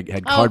 like they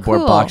had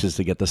cardboard boxes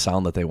to get the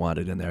sound that they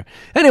wanted in there.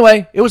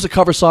 Anyway, it was a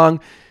cover song.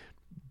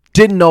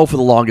 Didn't know for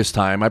the longest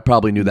time. I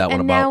probably knew that one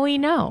about. And now we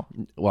know.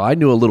 Well, I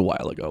knew a little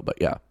while ago, but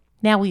yeah.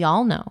 Now we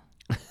all know.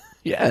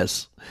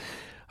 Yes.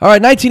 All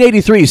right,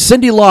 1983,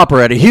 Cyndi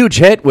Lauper had a huge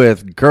hit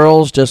with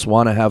Girls Just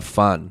Want to Have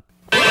Fun.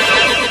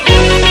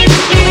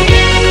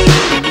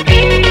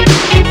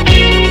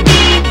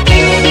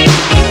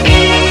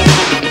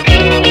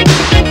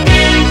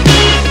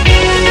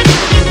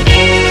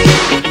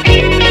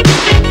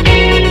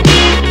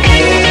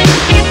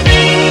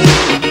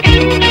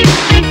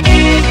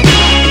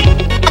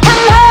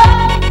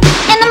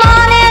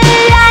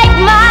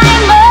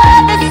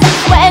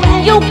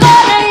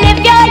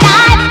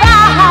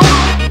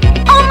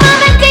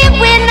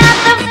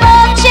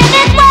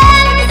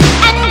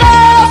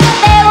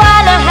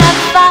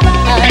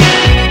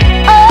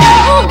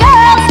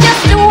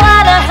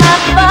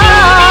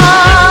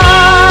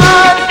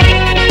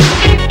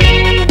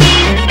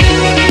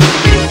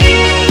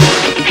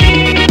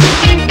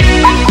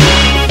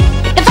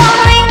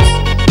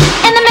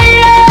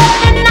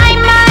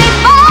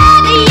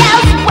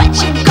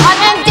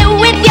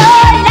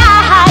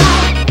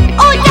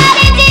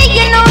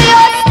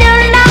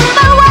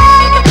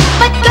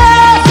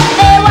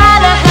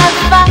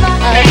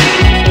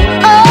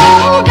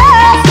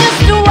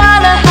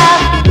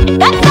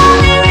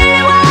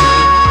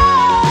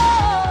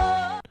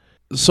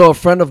 So a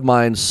friend of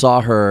mine saw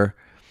her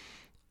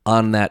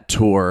on that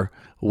tour.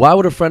 Why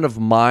would a friend of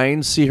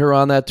mine see her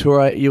on that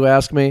tour, you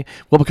ask me?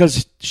 Well,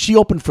 because she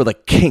opened for the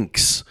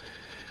Kinks.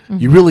 Mm-hmm.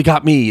 You really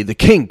got me, the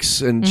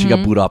Kinks. And she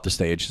got booed off the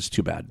stage. It's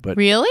too bad. But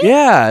really?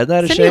 Yeah. Isn't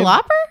that a shame? Cyndi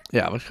Lauper?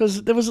 Yeah,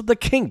 because there was the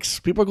Kinks.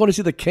 People are going to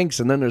see the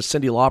Kinks, and then there's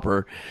Cyndi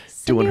Lauper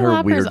doing her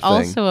Lauper's weird thing.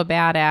 Also a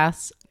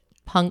badass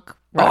punk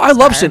rock I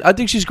love star. Cyndi. I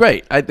think she's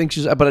great. I think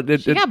she's...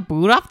 But she got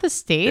booed off the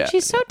stage? Yeah,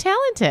 she's so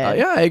talented.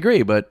 Yeah, I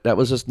agree. But that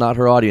was just not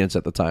her audience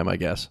at the time, I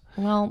guess.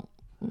 Well...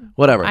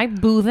 Whatever. I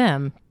boo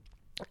them.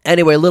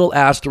 Anyway, a little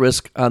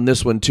asterisk on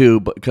this one too,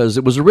 because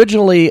it was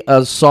originally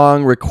a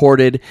song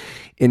recorded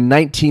in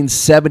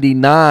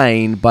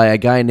 1979 by a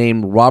guy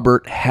named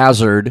Robert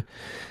Hazard,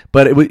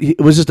 but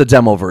it was just a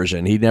demo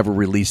version. He never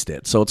released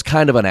it, so it's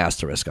kind of an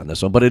asterisk on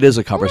this one. But it is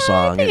a cover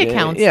song. I think it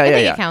counts. Yeah, I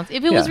think it counts.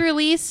 If it was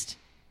released,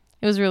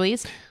 it was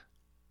released.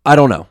 I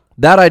don't know.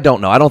 That I don't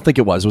know. I don't think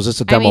it was. It was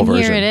just a demo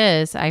version. Here it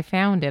is. I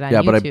found it on YouTube.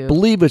 Yeah, but I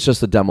believe it's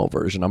just a demo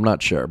version. I'm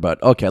not sure,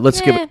 but okay. Let's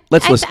give it.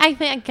 Let's listen. I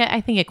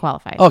think it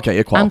qualifies. Okay,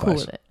 it qualifies. I'm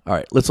cool with it. All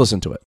right, let's listen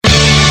to it.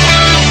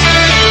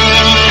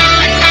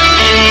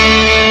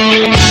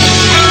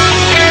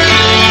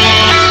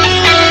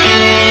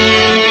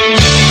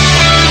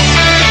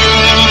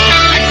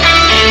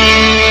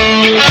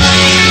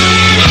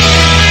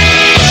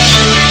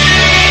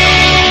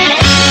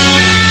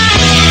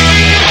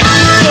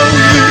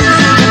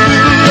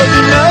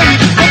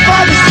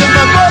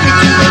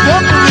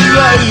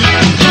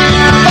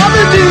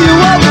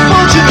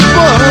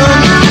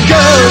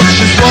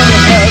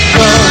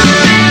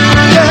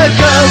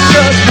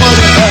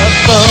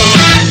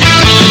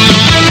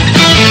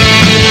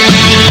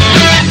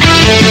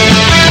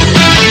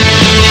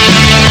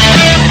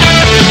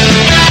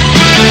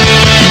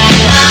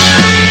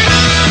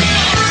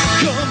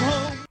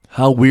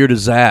 How weird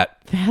is that?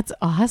 That's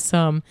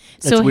awesome.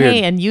 So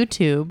hey, on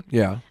YouTube,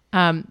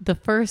 the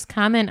first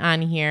comment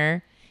on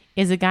here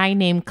is a guy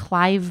named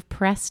Clive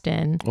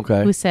Preston,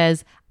 who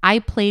says, "I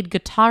played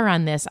guitar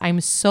on this.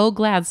 I'm so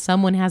glad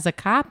someone has a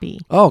copy."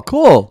 Oh,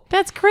 cool!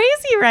 That's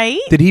crazy, right?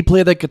 Did he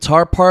play the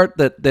guitar part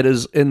that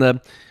is in the?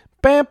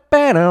 You're not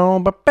going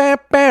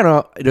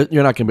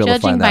to be able to find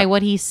that. Judging by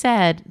what he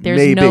said,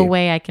 there's no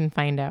way I can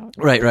find out.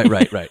 Right.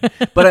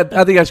 But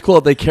I think that's cool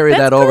if they carry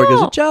that over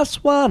because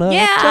just wanna.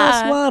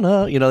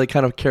 They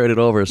kind of carried it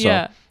over.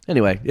 So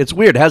anyway, it's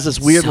weird. It has this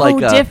weird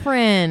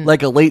different,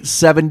 like a late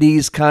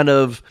 70s kind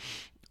of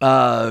new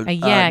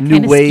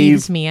wave,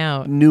 skeeves me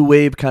out. New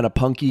wave kind of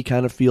punky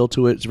kind of feel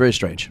to it. It's very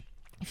strange.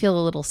 I feel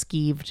a little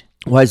skeeved.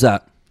 Why is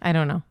that? I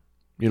don't know.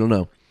 You don't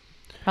know?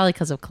 Probably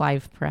because of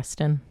Clive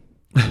Preston.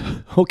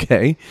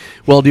 Okay.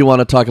 Well, do you want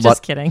to talk about...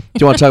 Just kidding. Do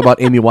you want to talk about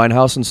Amy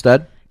Winehouse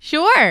instead?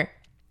 Sure.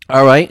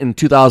 All right. In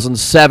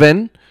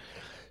 2007,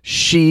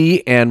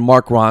 she and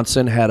Mark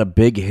Ronson had a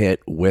big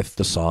hit with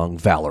the song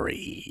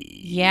Valerie.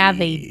 Yeah,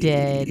 they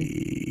did.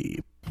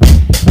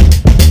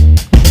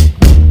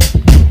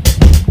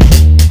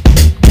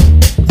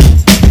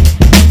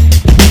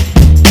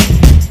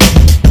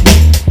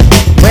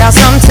 Well,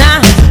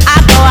 sometimes I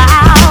go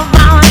out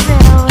by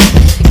myself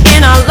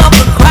and I look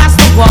across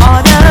the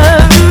water.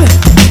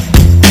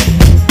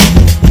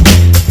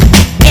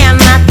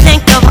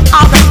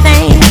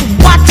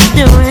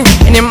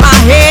 And in my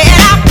head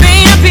I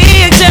paint a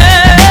picture.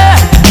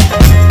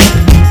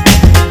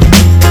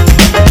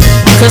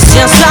 'Cause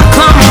since I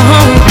come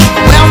home,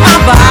 well my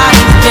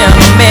body's been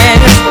a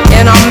mess.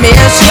 And I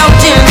miss your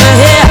ginger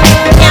hair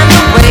and the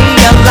way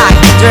you like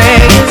to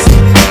dress.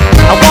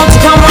 I want you to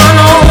come on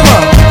over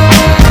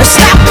and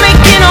stop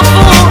making a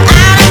fool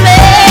out of me.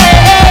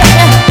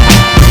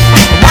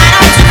 Why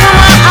don't you come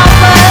on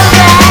over,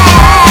 Valerie?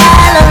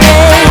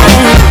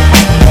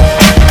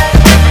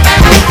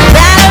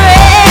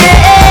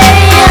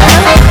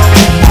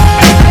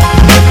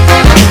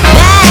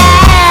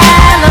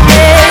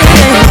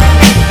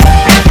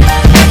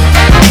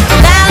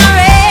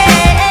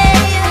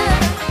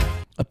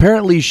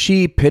 Apparently,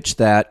 she pitched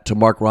that to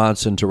Mark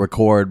Ronson to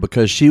record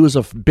because she was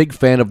a big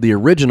fan of the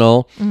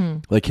original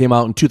that came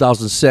out in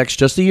 2006,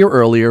 just a year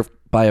earlier,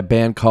 by a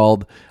band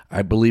called,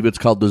 I believe it's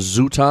called the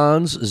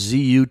Zutons,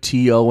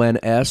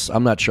 Zutons.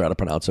 I'm not sure how to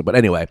pronounce it, but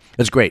anyway,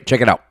 it's great.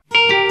 Check it out.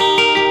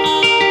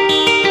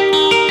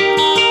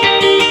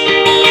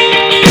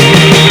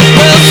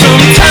 Well,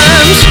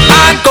 sometimes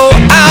I go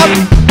out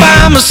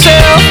by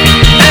myself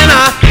and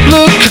I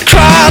look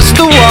across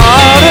the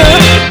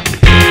water.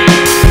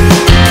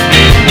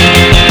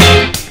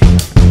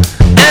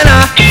 And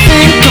I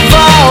think of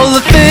all the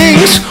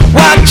things,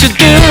 what you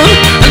do.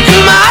 And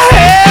in my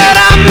head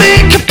I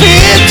make a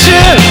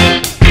picture.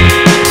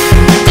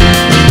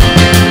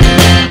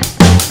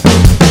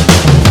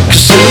 'Cause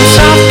since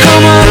I've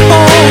come on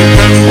home,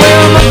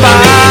 well my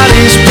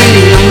body's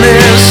been a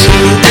mess.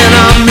 And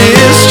I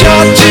miss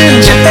your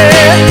ginger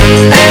hair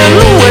and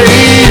the way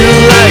you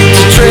like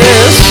to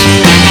dress.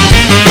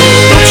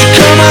 Won't you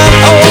come on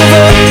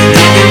over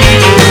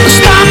and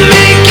stop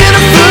making a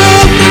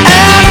fool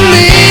out of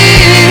me?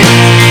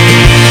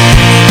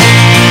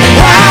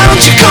 Why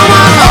don't you come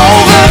on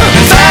over,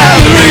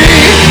 Valerie?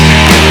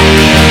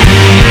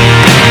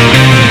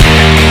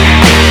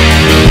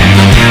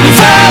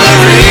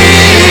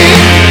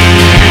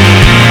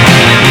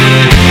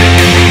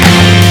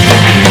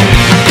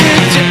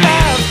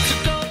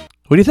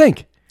 What do you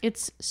think?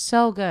 It's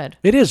so good.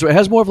 It is. It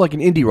has more of like an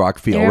indie rock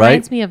feel, It right?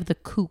 reminds me of the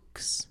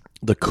Kooks.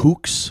 The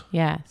Kooks?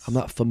 Yes. I'm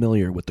not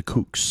familiar with the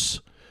Kooks.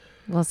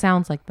 Well, it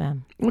sounds like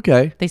them.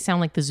 Okay. They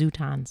sound like the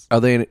Zutons. Are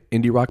they an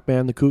indie rock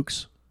band, the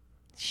Kooks?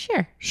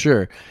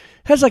 Sure.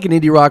 Has like an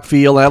indie rock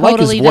feel, and I like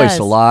his voice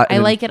a lot. I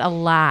like it a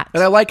lot.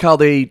 And I like how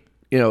they,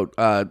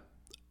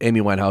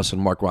 Amy Winehouse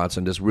and Mark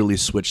Ronson just really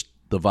switched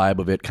the vibe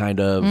of it, kind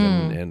of.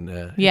 And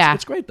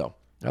it's great, though.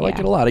 I like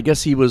it a lot. I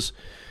guess he was...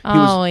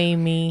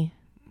 Amy.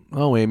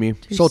 Oh, Amy.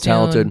 Too so soon.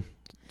 talented.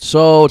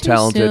 So Too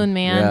talented. soon,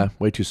 man. Yeah,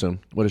 way too soon.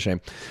 What a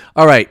shame.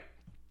 All right.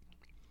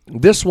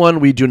 This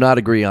one we do not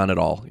agree on at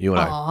all, you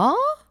and I.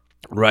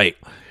 Right.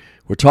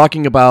 We're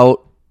talking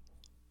about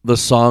the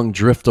song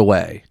Drift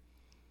Away.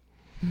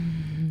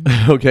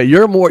 Okay,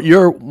 you're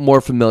more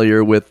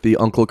familiar with the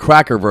Uncle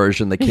Kracker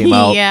version that came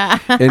out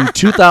in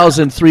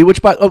 2003, which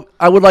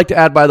I would like to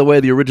add, by the way,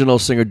 the original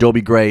singer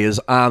Dobie Gray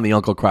is on the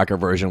Uncle Kracker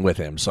version with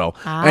him. So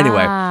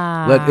anyway,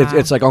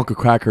 it's like Uncle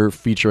Kracker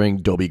featuring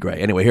Dobie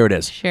Gray. Anyway, here it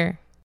is. Sure.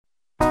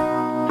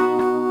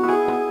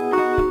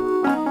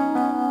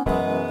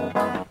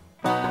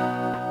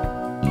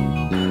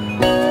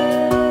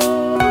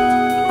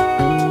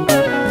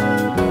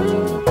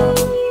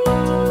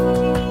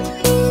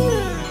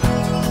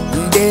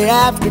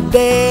 After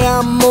day,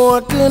 I'm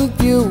more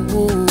confused.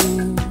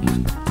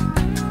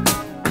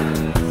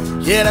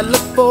 Yet I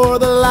look for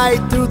the light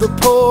through the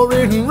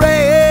pouring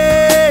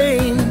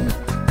rain.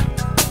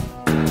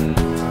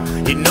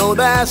 You know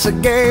that's a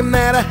game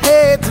that I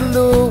hate to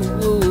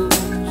lose,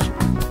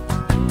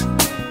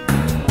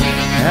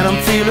 and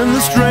I'm feeling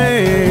the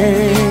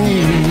strain.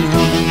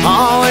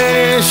 Oh,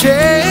 it is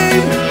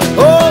shame.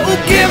 Oh,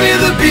 give me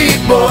the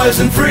beat, boys,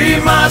 and free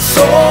my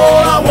soul.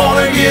 I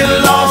wanna get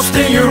lost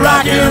in your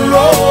rock and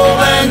roll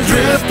and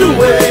drift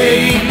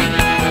away.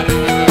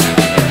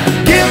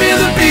 Give me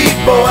the beat,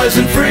 boys,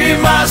 and free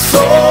my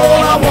soul.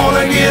 I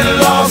wanna get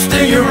lost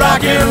in your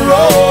rock and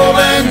roll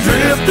and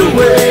drift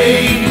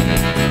away.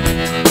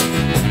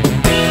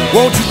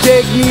 Won't you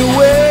take me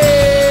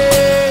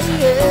away?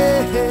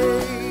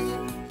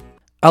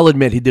 I'll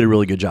admit he did a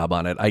really good job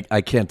on it.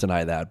 I can't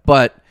deny that.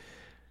 But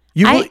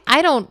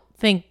I don't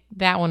think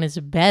that one is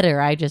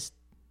better. I just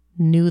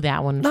knew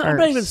that one first. I'm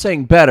not even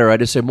saying better. I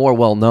just say more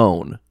well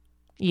known.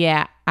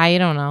 Yeah, I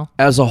don't know.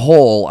 As a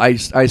whole, I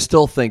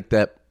still think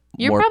that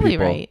you're more probably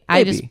people, right. maybe.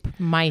 I just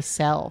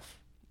myself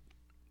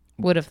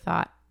would have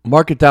thought.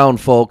 Mark it down,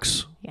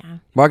 folks. Yeah.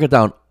 Mark it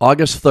down.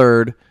 August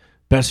 3rd,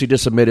 Bessie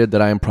just admitted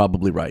that I am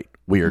probably right.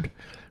 Weird.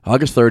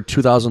 August 3rd,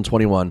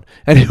 2021.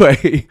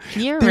 Anyway,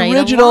 You're the right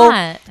original, a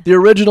lot. The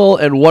original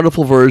and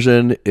wonderful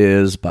version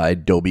is by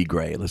Dobie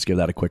Gray. Let's give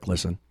that a quick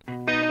listen.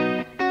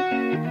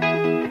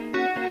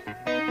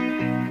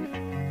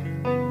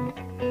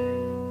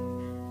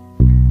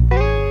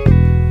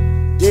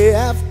 Day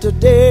after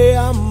day,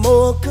 I'm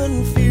more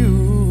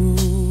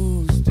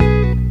confused.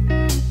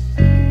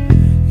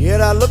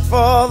 Yet I look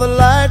for the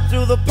light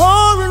through the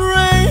pouring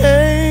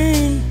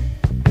rain.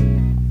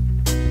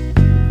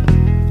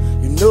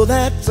 You know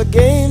that's a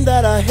game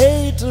that I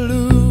hate to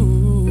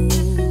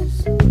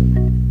lose,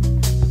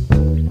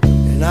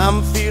 and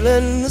I'm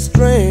feeling the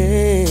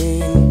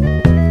strain.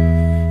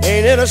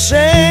 Ain't it a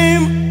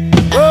shame?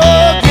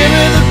 Oh, give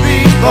me the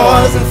beat,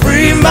 boys, and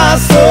free my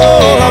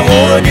soul. I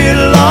wanna get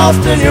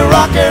lost in your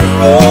rock and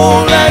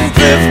roll and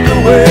drift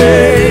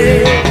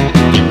away.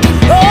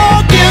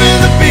 Oh, give me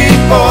the beat,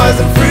 boys,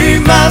 and free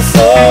my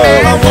soul.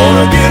 I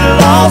wanna get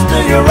lost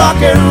in your rock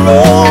and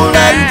roll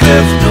and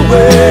drift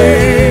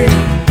away.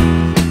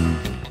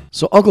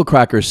 So Uncle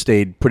Kracker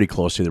stayed pretty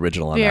close to the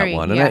original on Very, that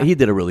one, and yeah. he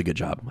did a really good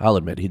job. I'll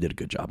admit he did a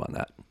good job on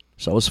that.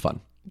 So it was fun.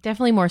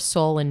 Definitely more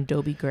soul in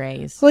Dobie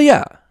Gray's. Well,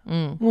 yeah.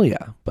 Well,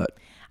 yeah, but...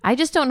 I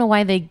just don't know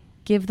why they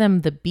give them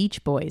the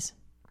Beach Boys.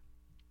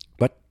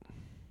 What?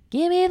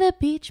 Give me the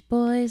Beach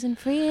Boys and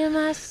free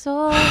my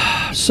soul.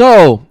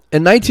 So,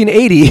 in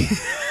 1980,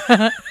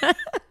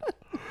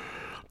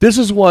 this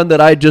is one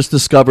that I just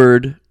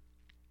discovered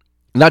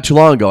not too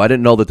long ago. I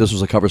didn't know that this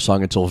was a cover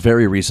song until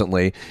very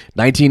recently.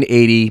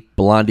 1980,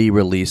 Blondie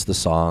released the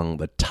song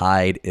 "The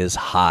Tide Is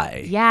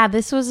High." Yeah,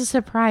 this was a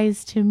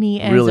surprise to me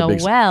as Really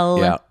big, well.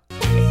 Yeah.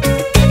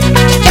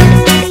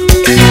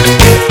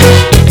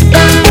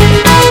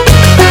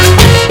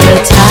 The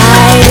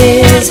tide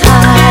is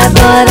high,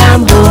 but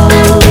I'm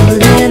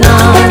holding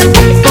on.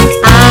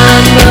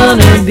 I'm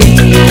gonna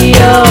be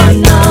your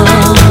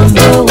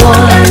number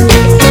one.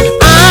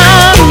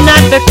 I'm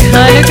not the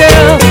kind of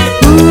girl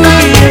who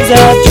gives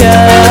up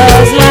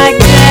just like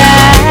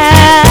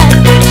that.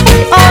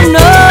 Oh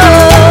no,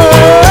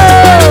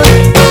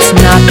 it's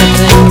not the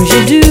things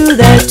you do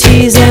that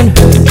tease and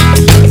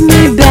hurt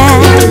me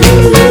bad,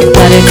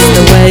 but it's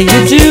the way you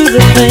do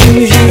the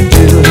things you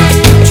do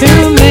to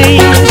me.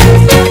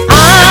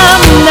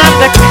 I'm not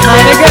the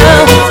kind of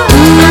girl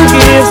who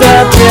gives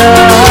up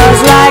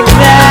just like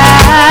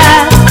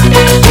that.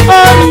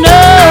 Oh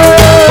no,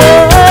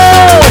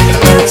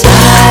 the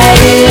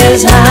tide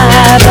is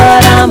high,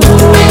 but I'm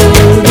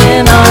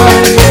holding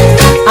on.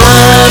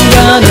 I'm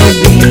gonna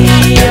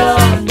be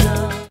your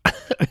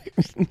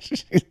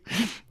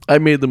I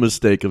made the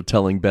mistake of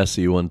telling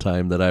Bessie one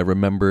time that I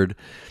remembered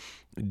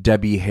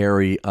Debbie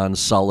Harry on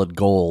Solid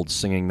Gold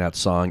singing that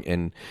song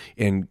in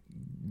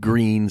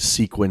green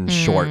sequin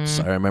shorts.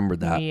 I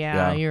remembered that.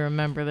 Yeah, you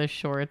remember the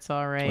shorts,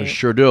 all right. I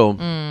sure do.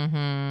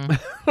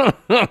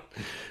 Mm-hmm.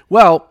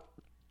 Well,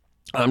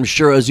 I'm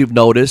sure, as you've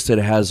noticed, it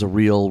has a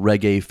real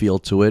reggae feel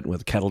to it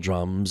with kettle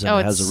drums. And oh,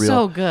 it has it's a real,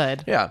 so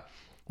good. Yeah.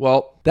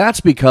 Well, that's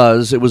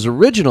because it was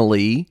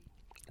originally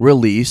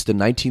released in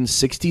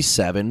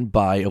 1967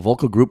 by a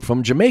vocal group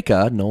from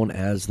Jamaica known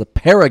as the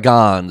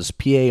Paragons.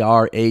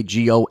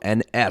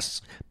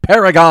 Paragons.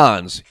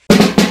 Paragons.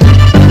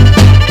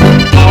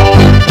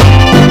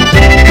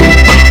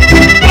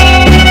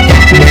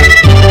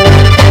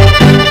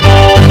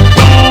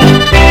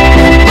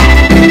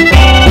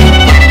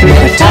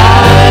 The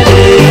tide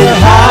is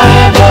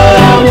high, but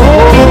I'm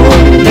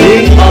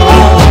holding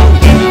on.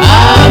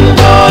 I'm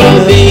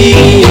gonna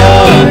be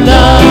your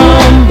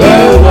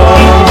number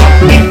one.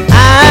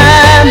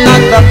 I'm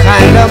not the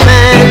kind of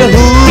man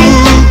who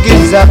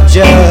gives up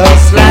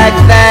just like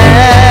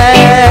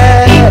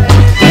that.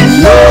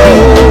 No,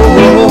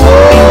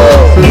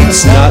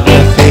 it's not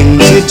the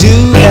things you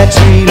do that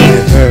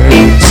really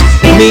hurts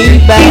me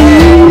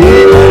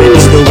bad, but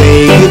it's the way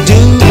you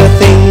do the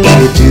things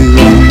you do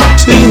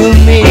to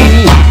me.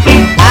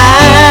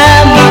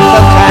 I'm not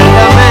the kind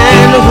of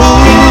man who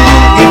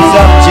gives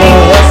up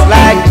just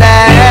like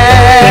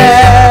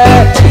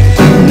that.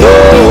 No,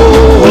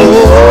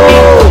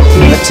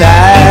 the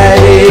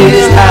tide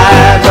is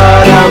high,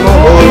 but I'm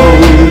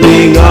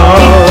holding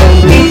on.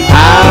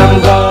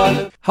 I'm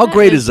gonna. How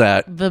great is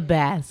that? The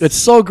best. It's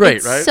so great,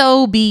 it's right?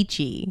 So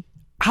beachy.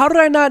 How did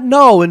I not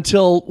know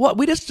until, what,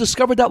 we just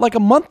discovered that like a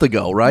month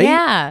ago, right?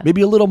 Yeah.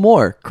 Maybe a little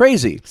more.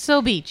 Crazy. So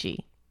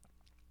beachy.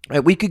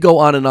 We could go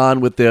on and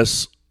on with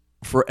this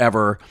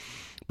forever,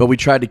 but we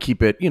tried to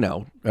keep it,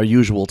 our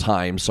usual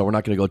time, so we're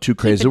not going to go too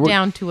crazy. Keep it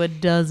down to a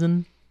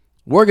dozen.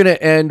 We're going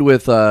to end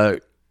with a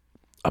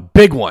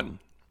big one.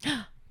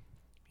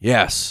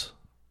 Yes.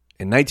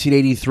 In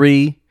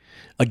 1983,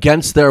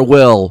 against their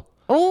will,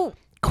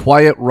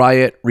 Quiet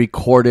Riot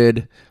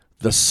recorded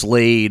the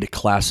Slade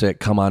classic,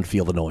 Come On,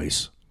 Feel the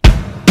Noise.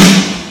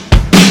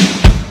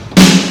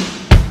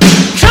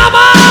 Come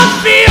on,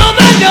 feel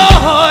the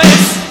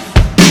noise.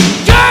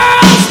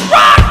 Girls,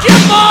 rock your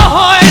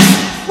voice.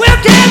 We'll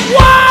get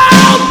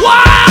wild,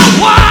 wild,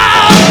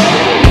 wild.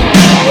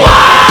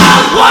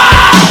 Wild,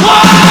 wild,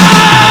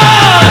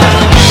 wild.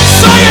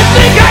 So you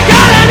think I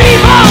got an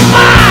evil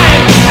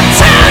mind? I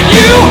tell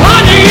you,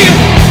 honey,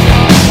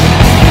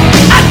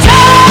 I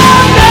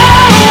don't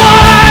know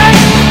why.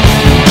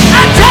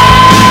 I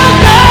don't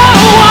know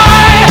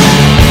why.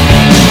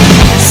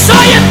 So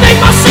you think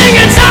my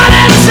singing's out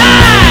of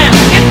time?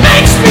 It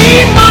makes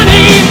me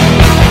money.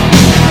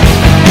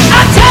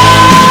 I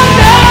don't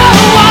know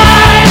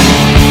why.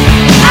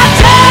 I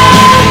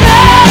don't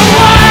know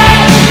why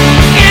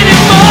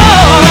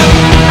anymore.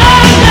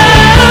 Oh no.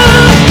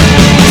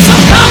 So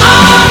come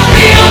on,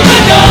 feel the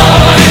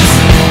noise.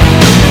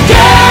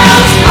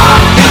 Girls,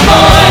 rock your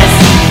voice.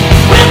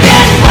 We'll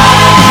get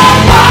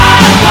wild,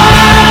 wild,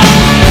 wild.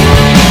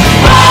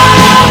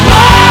 Wild,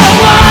 wild,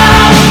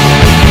 wild.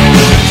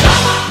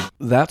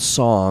 That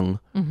song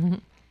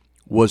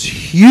was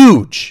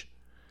huge.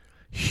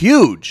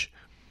 Huge.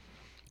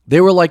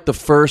 They were like the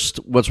first,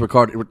 what's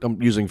recorded,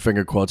 I'm using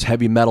finger quotes,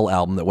 heavy metal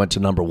album that went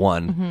to number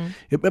one.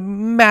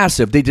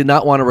 Massive. They did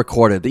not want to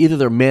record it. Either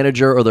their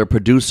manager or their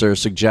producer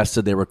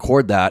suggested they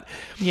record that.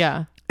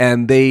 Yeah.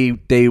 And they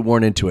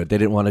weren't into it. They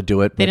didn't want to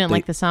do it. They didn't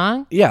like the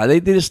song? Yeah, they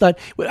just not.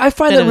 I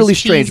find That that it was really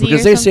strange cheesy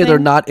because or they say they're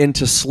something? not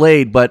into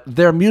Slade, but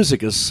their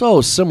music is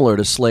so similar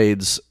to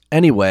Slade's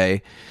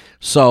anyway.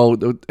 So,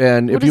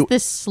 and What if is you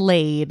this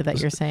Slade that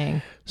you're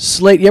saying?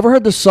 Slade, you ever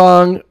heard the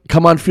song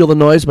 "Come On, Feel the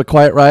Noise" by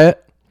Quiet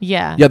Riot?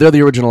 Yeah. Yeah, they're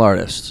the original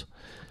artists.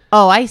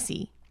 Oh, I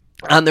see.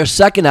 On their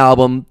second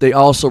album, they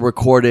also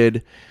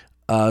recorded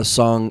a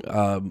song,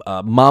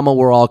 Mama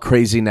We're All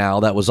Crazy Now.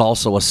 That was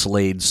also a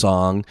Slade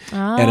song.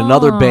 And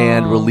another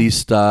band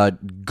released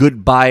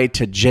Goodbye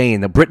to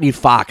Jane. The Britney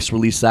Fox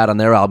released that on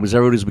their album because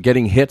everybody's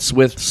getting hits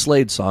with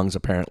Slade songs,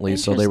 apparently.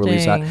 So they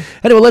released that.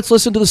 Interesting. Anyway, let's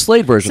listen to the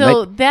Slade version.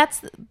 So that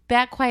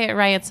Quiet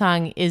Riot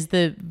song is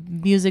the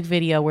music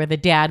video where the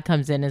dad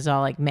comes in is all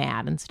like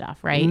mad and stuff,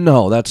 right?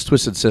 No, that's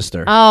Twisted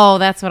Sister. Oh,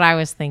 that's what I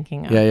was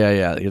thinking of.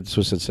 Yeah. It's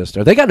Twisted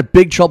Sister. They got in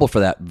big trouble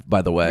for that,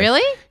 by the way.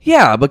 Really?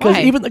 Yeah, because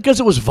Why? even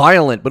because it was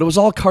violent, but it was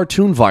all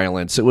cartoon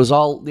violence. It was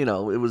all,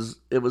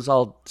 it was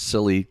all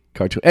silly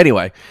cartoon.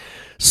 Anyway,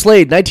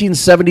 Slade,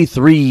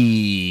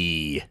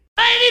 1973. Baby,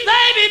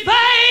 baby,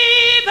 baby.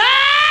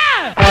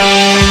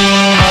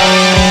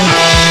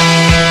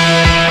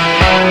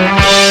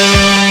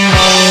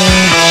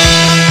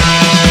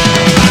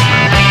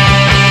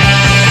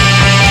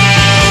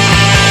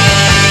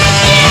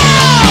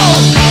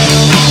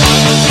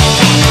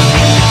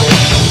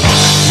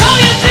 So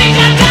you think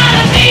I got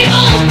an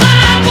evil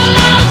mind? Well,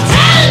 I'll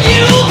tell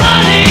you,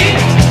 honey.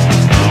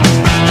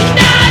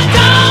 And I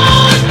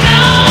don't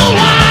know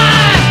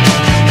why.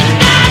 And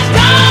I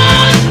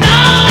don't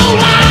know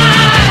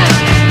why.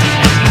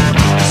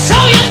 So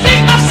you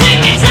think my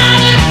singing's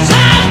out of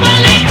time?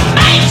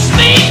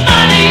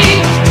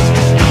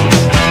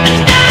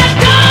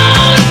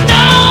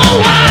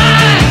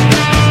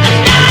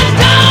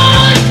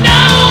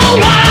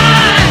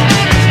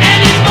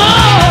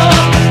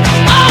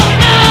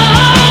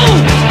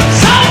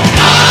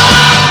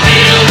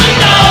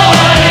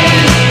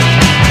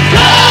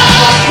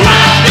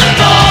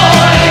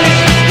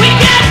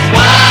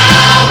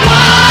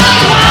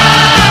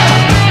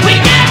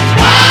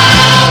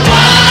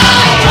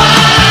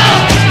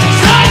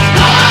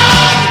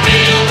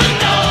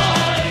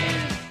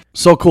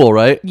 So cool,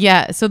 right?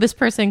 Yeah. So this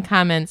person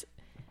comments,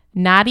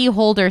 Noddy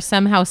Holder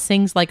somehow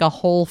sings like a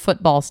whole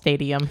football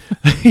stadium.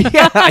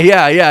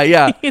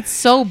 yeah. It's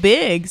so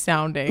big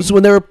sounding.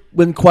 So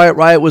when Quiet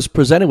Riot was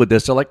presented with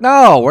this, they're like,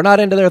 no, we're not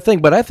into their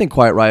thing. But I think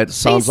Quiet Riot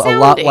sounds a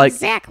lot like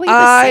exactly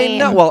the same. I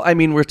know. Well, I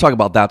mean, we're talking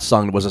about that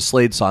song. It was a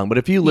Slade song, but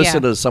if you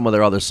listen to some of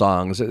their other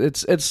songs,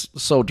 it's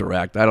so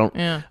direct. I don't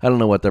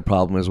know what their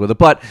problem is with it.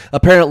 But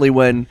apparently,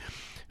 when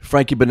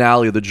Frankie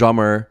Banali, the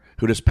drummer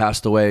who just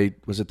passed away,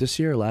 was it this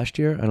year or last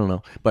year? I don't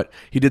know. But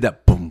he did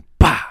that boom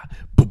ba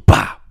boom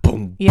ba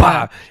boom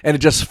ba, and it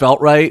just felt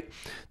right.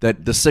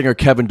 That the singer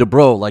Kevin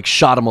DuBrow like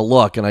shot him a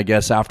look, and I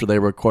guess after they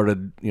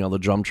recorded the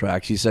drum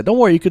tracks, he said, "Don't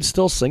worry, you could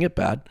still sing it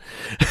bad,"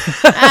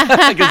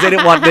 because they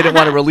didn't want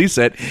to release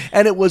it,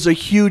 and it was a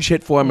huge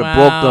hit for him.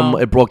 Wow.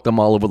 It broke them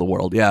all over the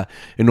world. Yeah,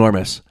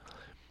 enormous.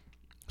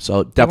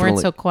 So definitely they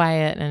weren't so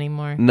quiet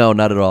anymore. No,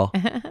 not at all.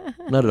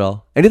 Not at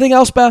all. Anything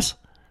else, Bess?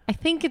 I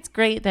think it's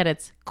great that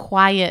it's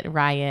Quiet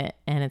Riot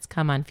and it's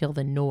Come On Feel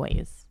the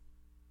Noise.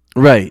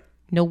 Right.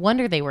 No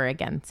wonder they were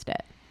against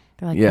it.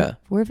 They're like,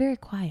 we're very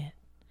quiet.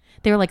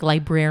 They were like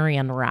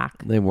librarian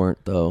rock. They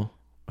weren't, though.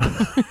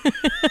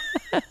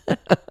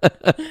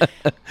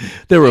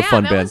 They were a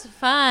fun band. That was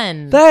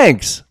fun.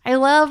 Thanks. I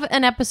love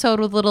an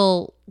episode with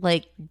little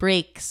like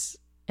breaks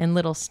and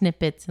little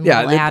snippets and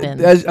little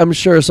add-ins. I'm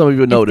sure some of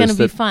you noticed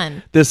that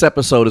fun. This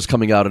episode is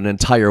coming out an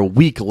entire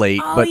week late.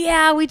 Oh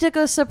yeah, we took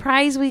a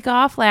surprise week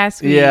off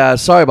last week. Yeah,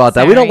 sorry about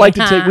that. We don't like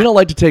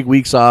to take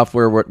weeks off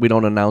where we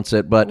don't announce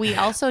it, but we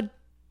also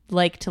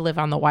like to live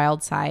on the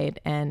wild side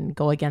and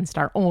go against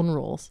our own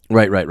rules.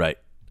 Right.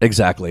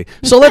 Exactly.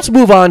 So let's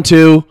move on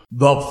to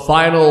the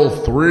final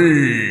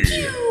three.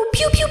 Pew,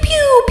 pew, pew,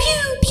 pew,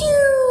 pew, pew.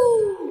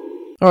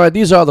 All right,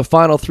 these are the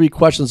final three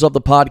questions of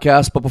the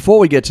podcast. But before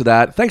we get to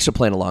that, thanks for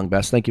playing along,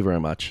 Bess. Thank you very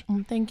much.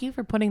 Thank you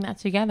for putting that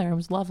together. It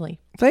was lovely.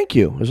 Thank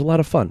you. It was a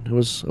lot of fun. It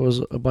was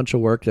a bunch of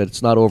work that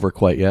it's not over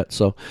quite yet.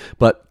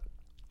 But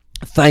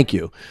thank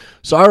you.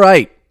 So, all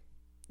right.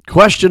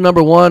 Question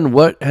number one,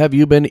 what have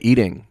you been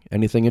eating?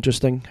 Anything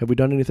interesting? Have we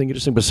done anything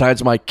interesting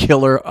besides my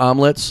killer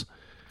omelets?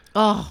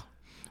 Oh,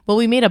 well,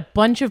 we made a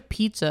bunch of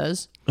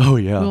pizzas. Oh,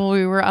 yeah. When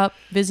we were up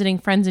visiting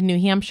friends in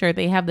New Hampshire,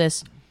 they have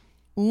this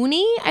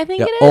Uni, I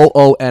think it is.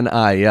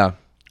 OONI, yeah.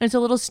 It's a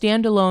little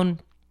standalone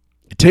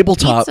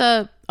tabletop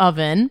pizza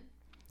oven.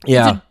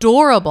 Yeah. It's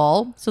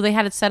adorable. So they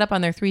had it set up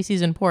on their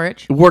 3-season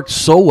porch. It worked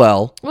so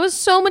well. It was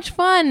so much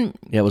fun.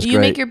 Yeah, it was great. You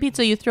make your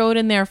pizza, you throw it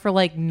in there for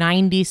like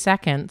 90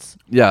 seconds.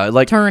 Yeah,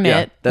 turn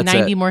it, that's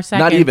 90 it. more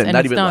seconds. Not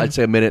even. Done. I'd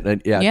say a minute.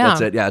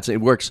 That's it. Yeah,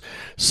 it works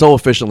so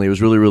efficiently. It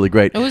was really, really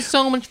great. It was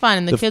so much fun,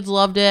 and the kids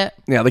loved it.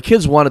 Yeah, the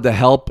kids wanted to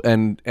help,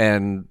 and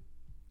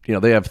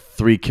they have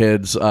 3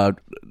 kids,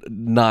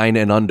 9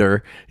 and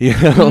under,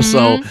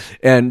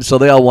 mm-hmm. so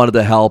they all wanted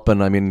to help,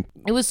 and I mean,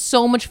 it was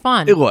so much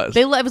fun. It was.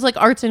 It was like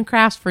arts and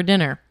crafts for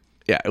dinner.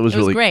 Yeah, it was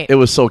really great. It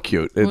was so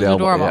cute. It was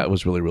adorable. Yeah, it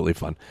was really, really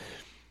fun.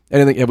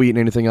 Have we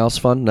eaten anything else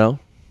fun? No.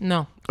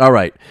 All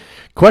right.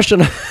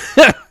 Question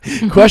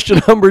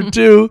number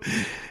 2.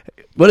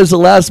 What is the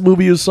last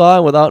movie you saw?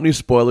 And without any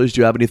spoilers, do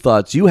you have any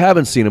thoughts? You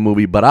haven't seen a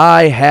movie, but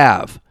I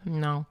have.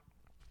 No.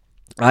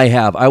 I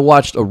have. I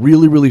watched a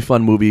really, really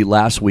fun movie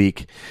last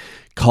week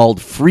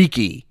called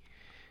Freaky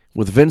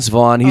with Vince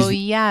Vaughn.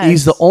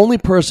 He's the only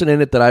person in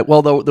it that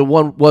the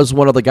one was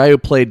one of the guy who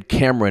played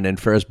Cameron in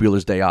Ferris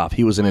Bueller's Day Off.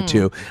 He was in it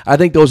too. I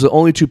think those are the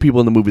only 2 people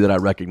in the movie that I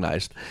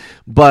recognized.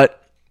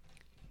 But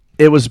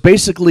it was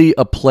basically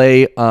a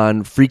play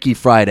on Freaky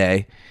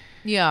Friday.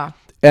 Yeah.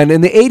 And in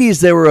the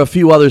 80s, there were a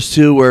few others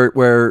too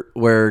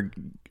where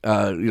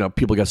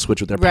people got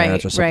switched with their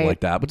parents or something like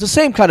that. But it's the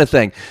same kind of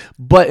thing.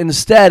 But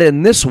instead,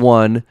 in this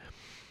one,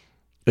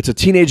 it's a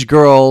teenage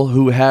girl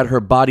who had her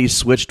body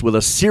switched with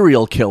a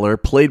serial killer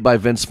played by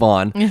Vince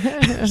Vaughn.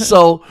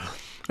 So,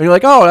 and you're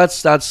like, oh,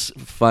 that's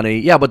funny.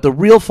 Yeah, but the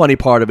real funny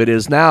part of it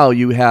is now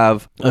you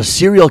have a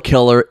serial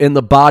killer in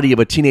the body of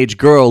a teenage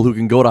girl who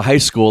can go to high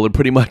school and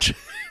pretty much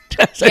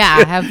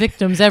have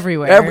victims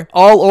everywhere.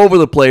 All over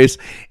the place.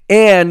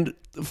 And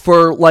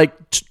for like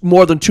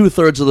more than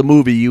 2/3 of the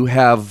movie, you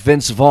have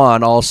Vince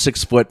Vaughn, all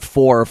 6'4"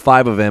 or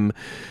 5 of him,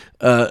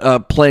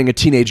 playing a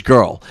teenage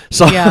girl.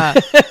 So yeah.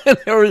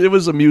 It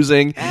was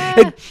amusing.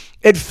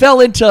 It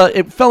fell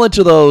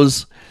into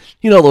those,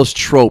 those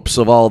tropes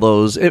of all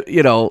those, there's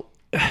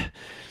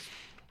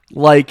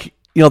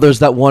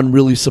that one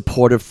really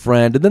supportive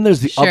friend, and then there's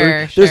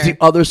the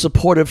other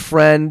supportive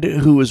friend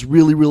who is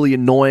really, really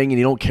annoying, and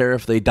you don't care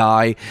if they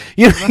die.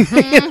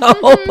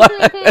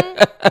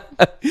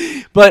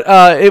 But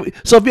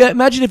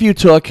imagine if you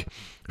took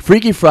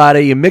Freaky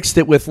Friday, you mixed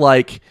it with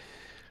like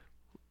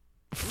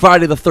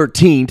Friday the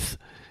 13th.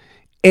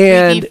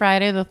 And Freaky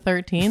Friday the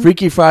 13th?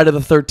 Freaky Friday the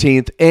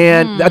 13th.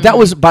 And that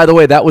was, by the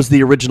way, that was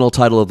the original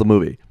title of the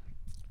movie.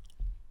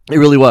 It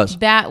really was.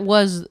 That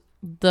was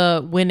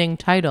the winning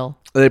title.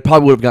 They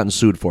probably would have gotten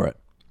sued for it.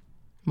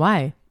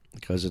 Why?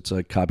 Because it's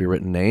a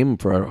copywritten name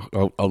for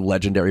a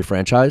legendary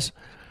franchise.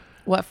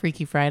 What,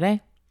 Freaky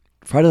Friday?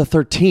 Friday the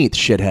 13th,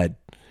 shithead.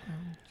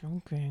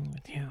 Joking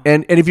with you.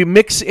 And if you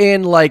mix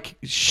in like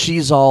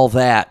She's All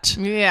That,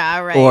 yeah,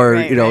 right, or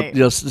right, you know, right.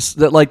 just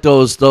like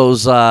those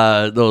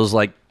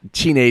like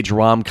teenage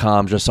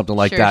rom-coms or something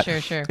like that.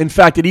 Sure. In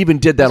fact, it even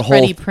did that Was whole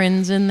Freddie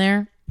Prinze in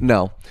there.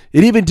 No,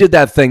 it even did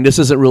that thing. This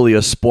isn't really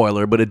a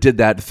spoiler, but it did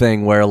that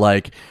thing where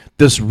like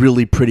this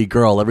really pretty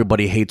girl,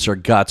 everybody hates her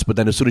guts, but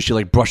then as soon as she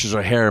like brushes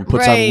her hair and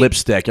puts on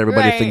lipstick,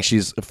 everybody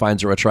thinks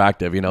finds her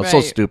attractive. You know,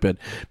 so stupid,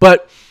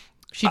 but.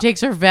 She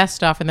takes her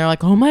vest off, and they're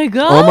like, "Oh my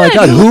god! Oh my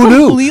god! Who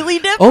knew? Completely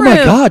different. Oh my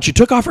god! She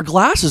took off her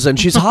glasses and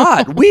she's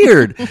hot.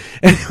 Weird.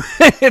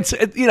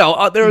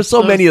 There were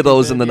so many of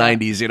those in the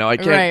 '90s. You know, I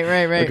can't.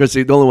 Right. Because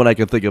the only one I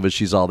can think of is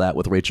She's All That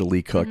with Rachel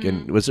Lee Cook,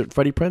 and was it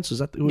Freddie Prinze? Is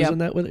that who was in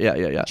that with?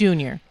 Yeah.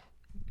 Junior.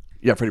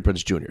 Yeah, Freddie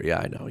Prinze Jr. Yeah,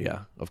 I know.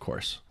 Yeah, of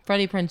course.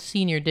 Freddie Prinze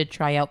Sr. did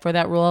try out for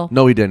that role.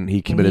 No, he didn't.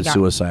 He committed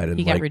suicide.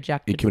 He got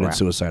rejected. He committed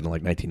suicide in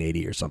like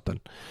 1980 or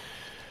something.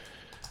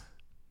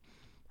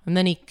 And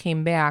then he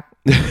came back.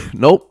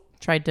 Nope.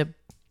 Tried to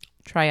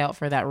try out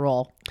for that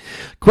role.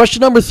 Question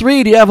number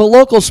 3. Do you have a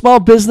local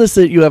small business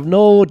that you have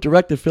no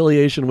direct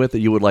affiliation with that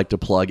you would like to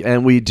plug?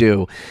 And we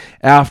do.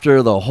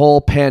 After the whole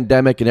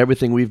pandemic and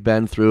everything we've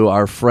been through,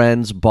 our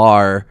friend's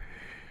bar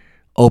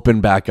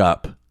opened back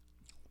up.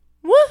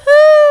 Woohoo!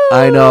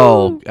 I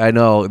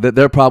know.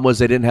 Their problem was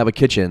they didn't have a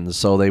kitchen,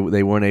 so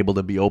they weren't able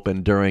to be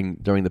open during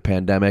the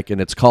pandemic. And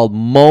it's called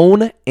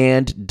Moan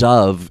and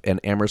Dove in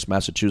Amherst,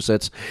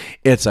 Massachusetts.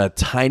 It's a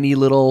tiny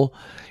little.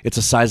 It's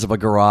the size of a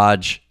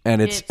garage,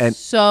 and it's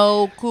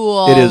so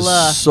cool. It is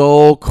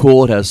so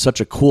cool. It has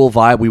such a cool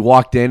vibe. We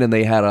walked in, and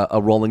they had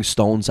a Rolling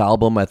Stones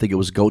album. I think it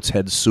was Goat's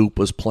Head Soup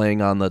was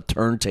playing on the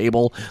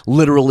turntable,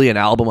 literally an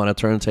album on a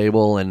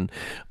turntable, and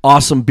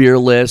awesome beer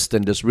list,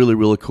 and just really,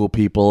 really cool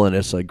people, and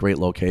it's a great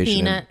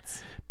location.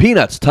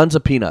 Peanuts, tons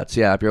of peanuts.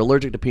 Yeah, if you're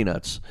allergic to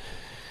peanuts,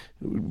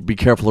 be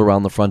careful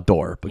around the front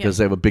door because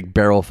they have a big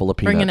barrel full of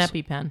peanuts.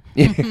 Bring an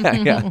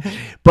EpiPen. yeah.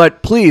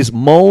 But please,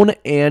 Moan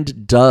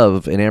and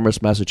Dove in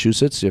Amherst,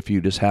 Massachusetts. If you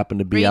just happen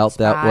to be out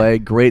that way,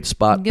 great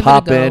spot.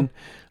 Pop in.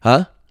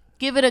 Huh?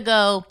 Give it a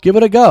go. Give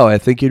it a go. I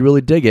think you'd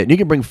really dig it. And you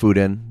can bring food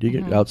in. You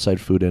get outside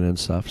food in and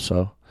stuff.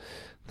 So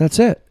that's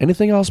it.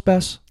 Anything else,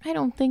 Bess? I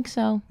don't think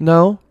so.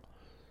 No?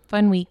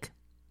 Fun week.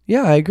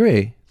 Yeah, I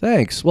agree.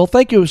 Thanks. Well,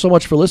 thank you so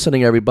much for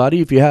listening, everybody.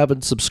 If you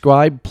haven't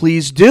subscribed,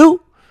 please do.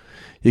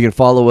 You can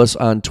follow us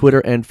on Twitter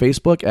and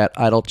Facebook at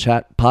Idle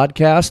Chat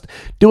Podcast.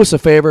 Do us a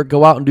favor,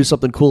 go out and do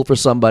something cool for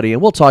somebody,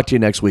 and we'll talk to you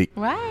next week.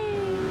 Bye.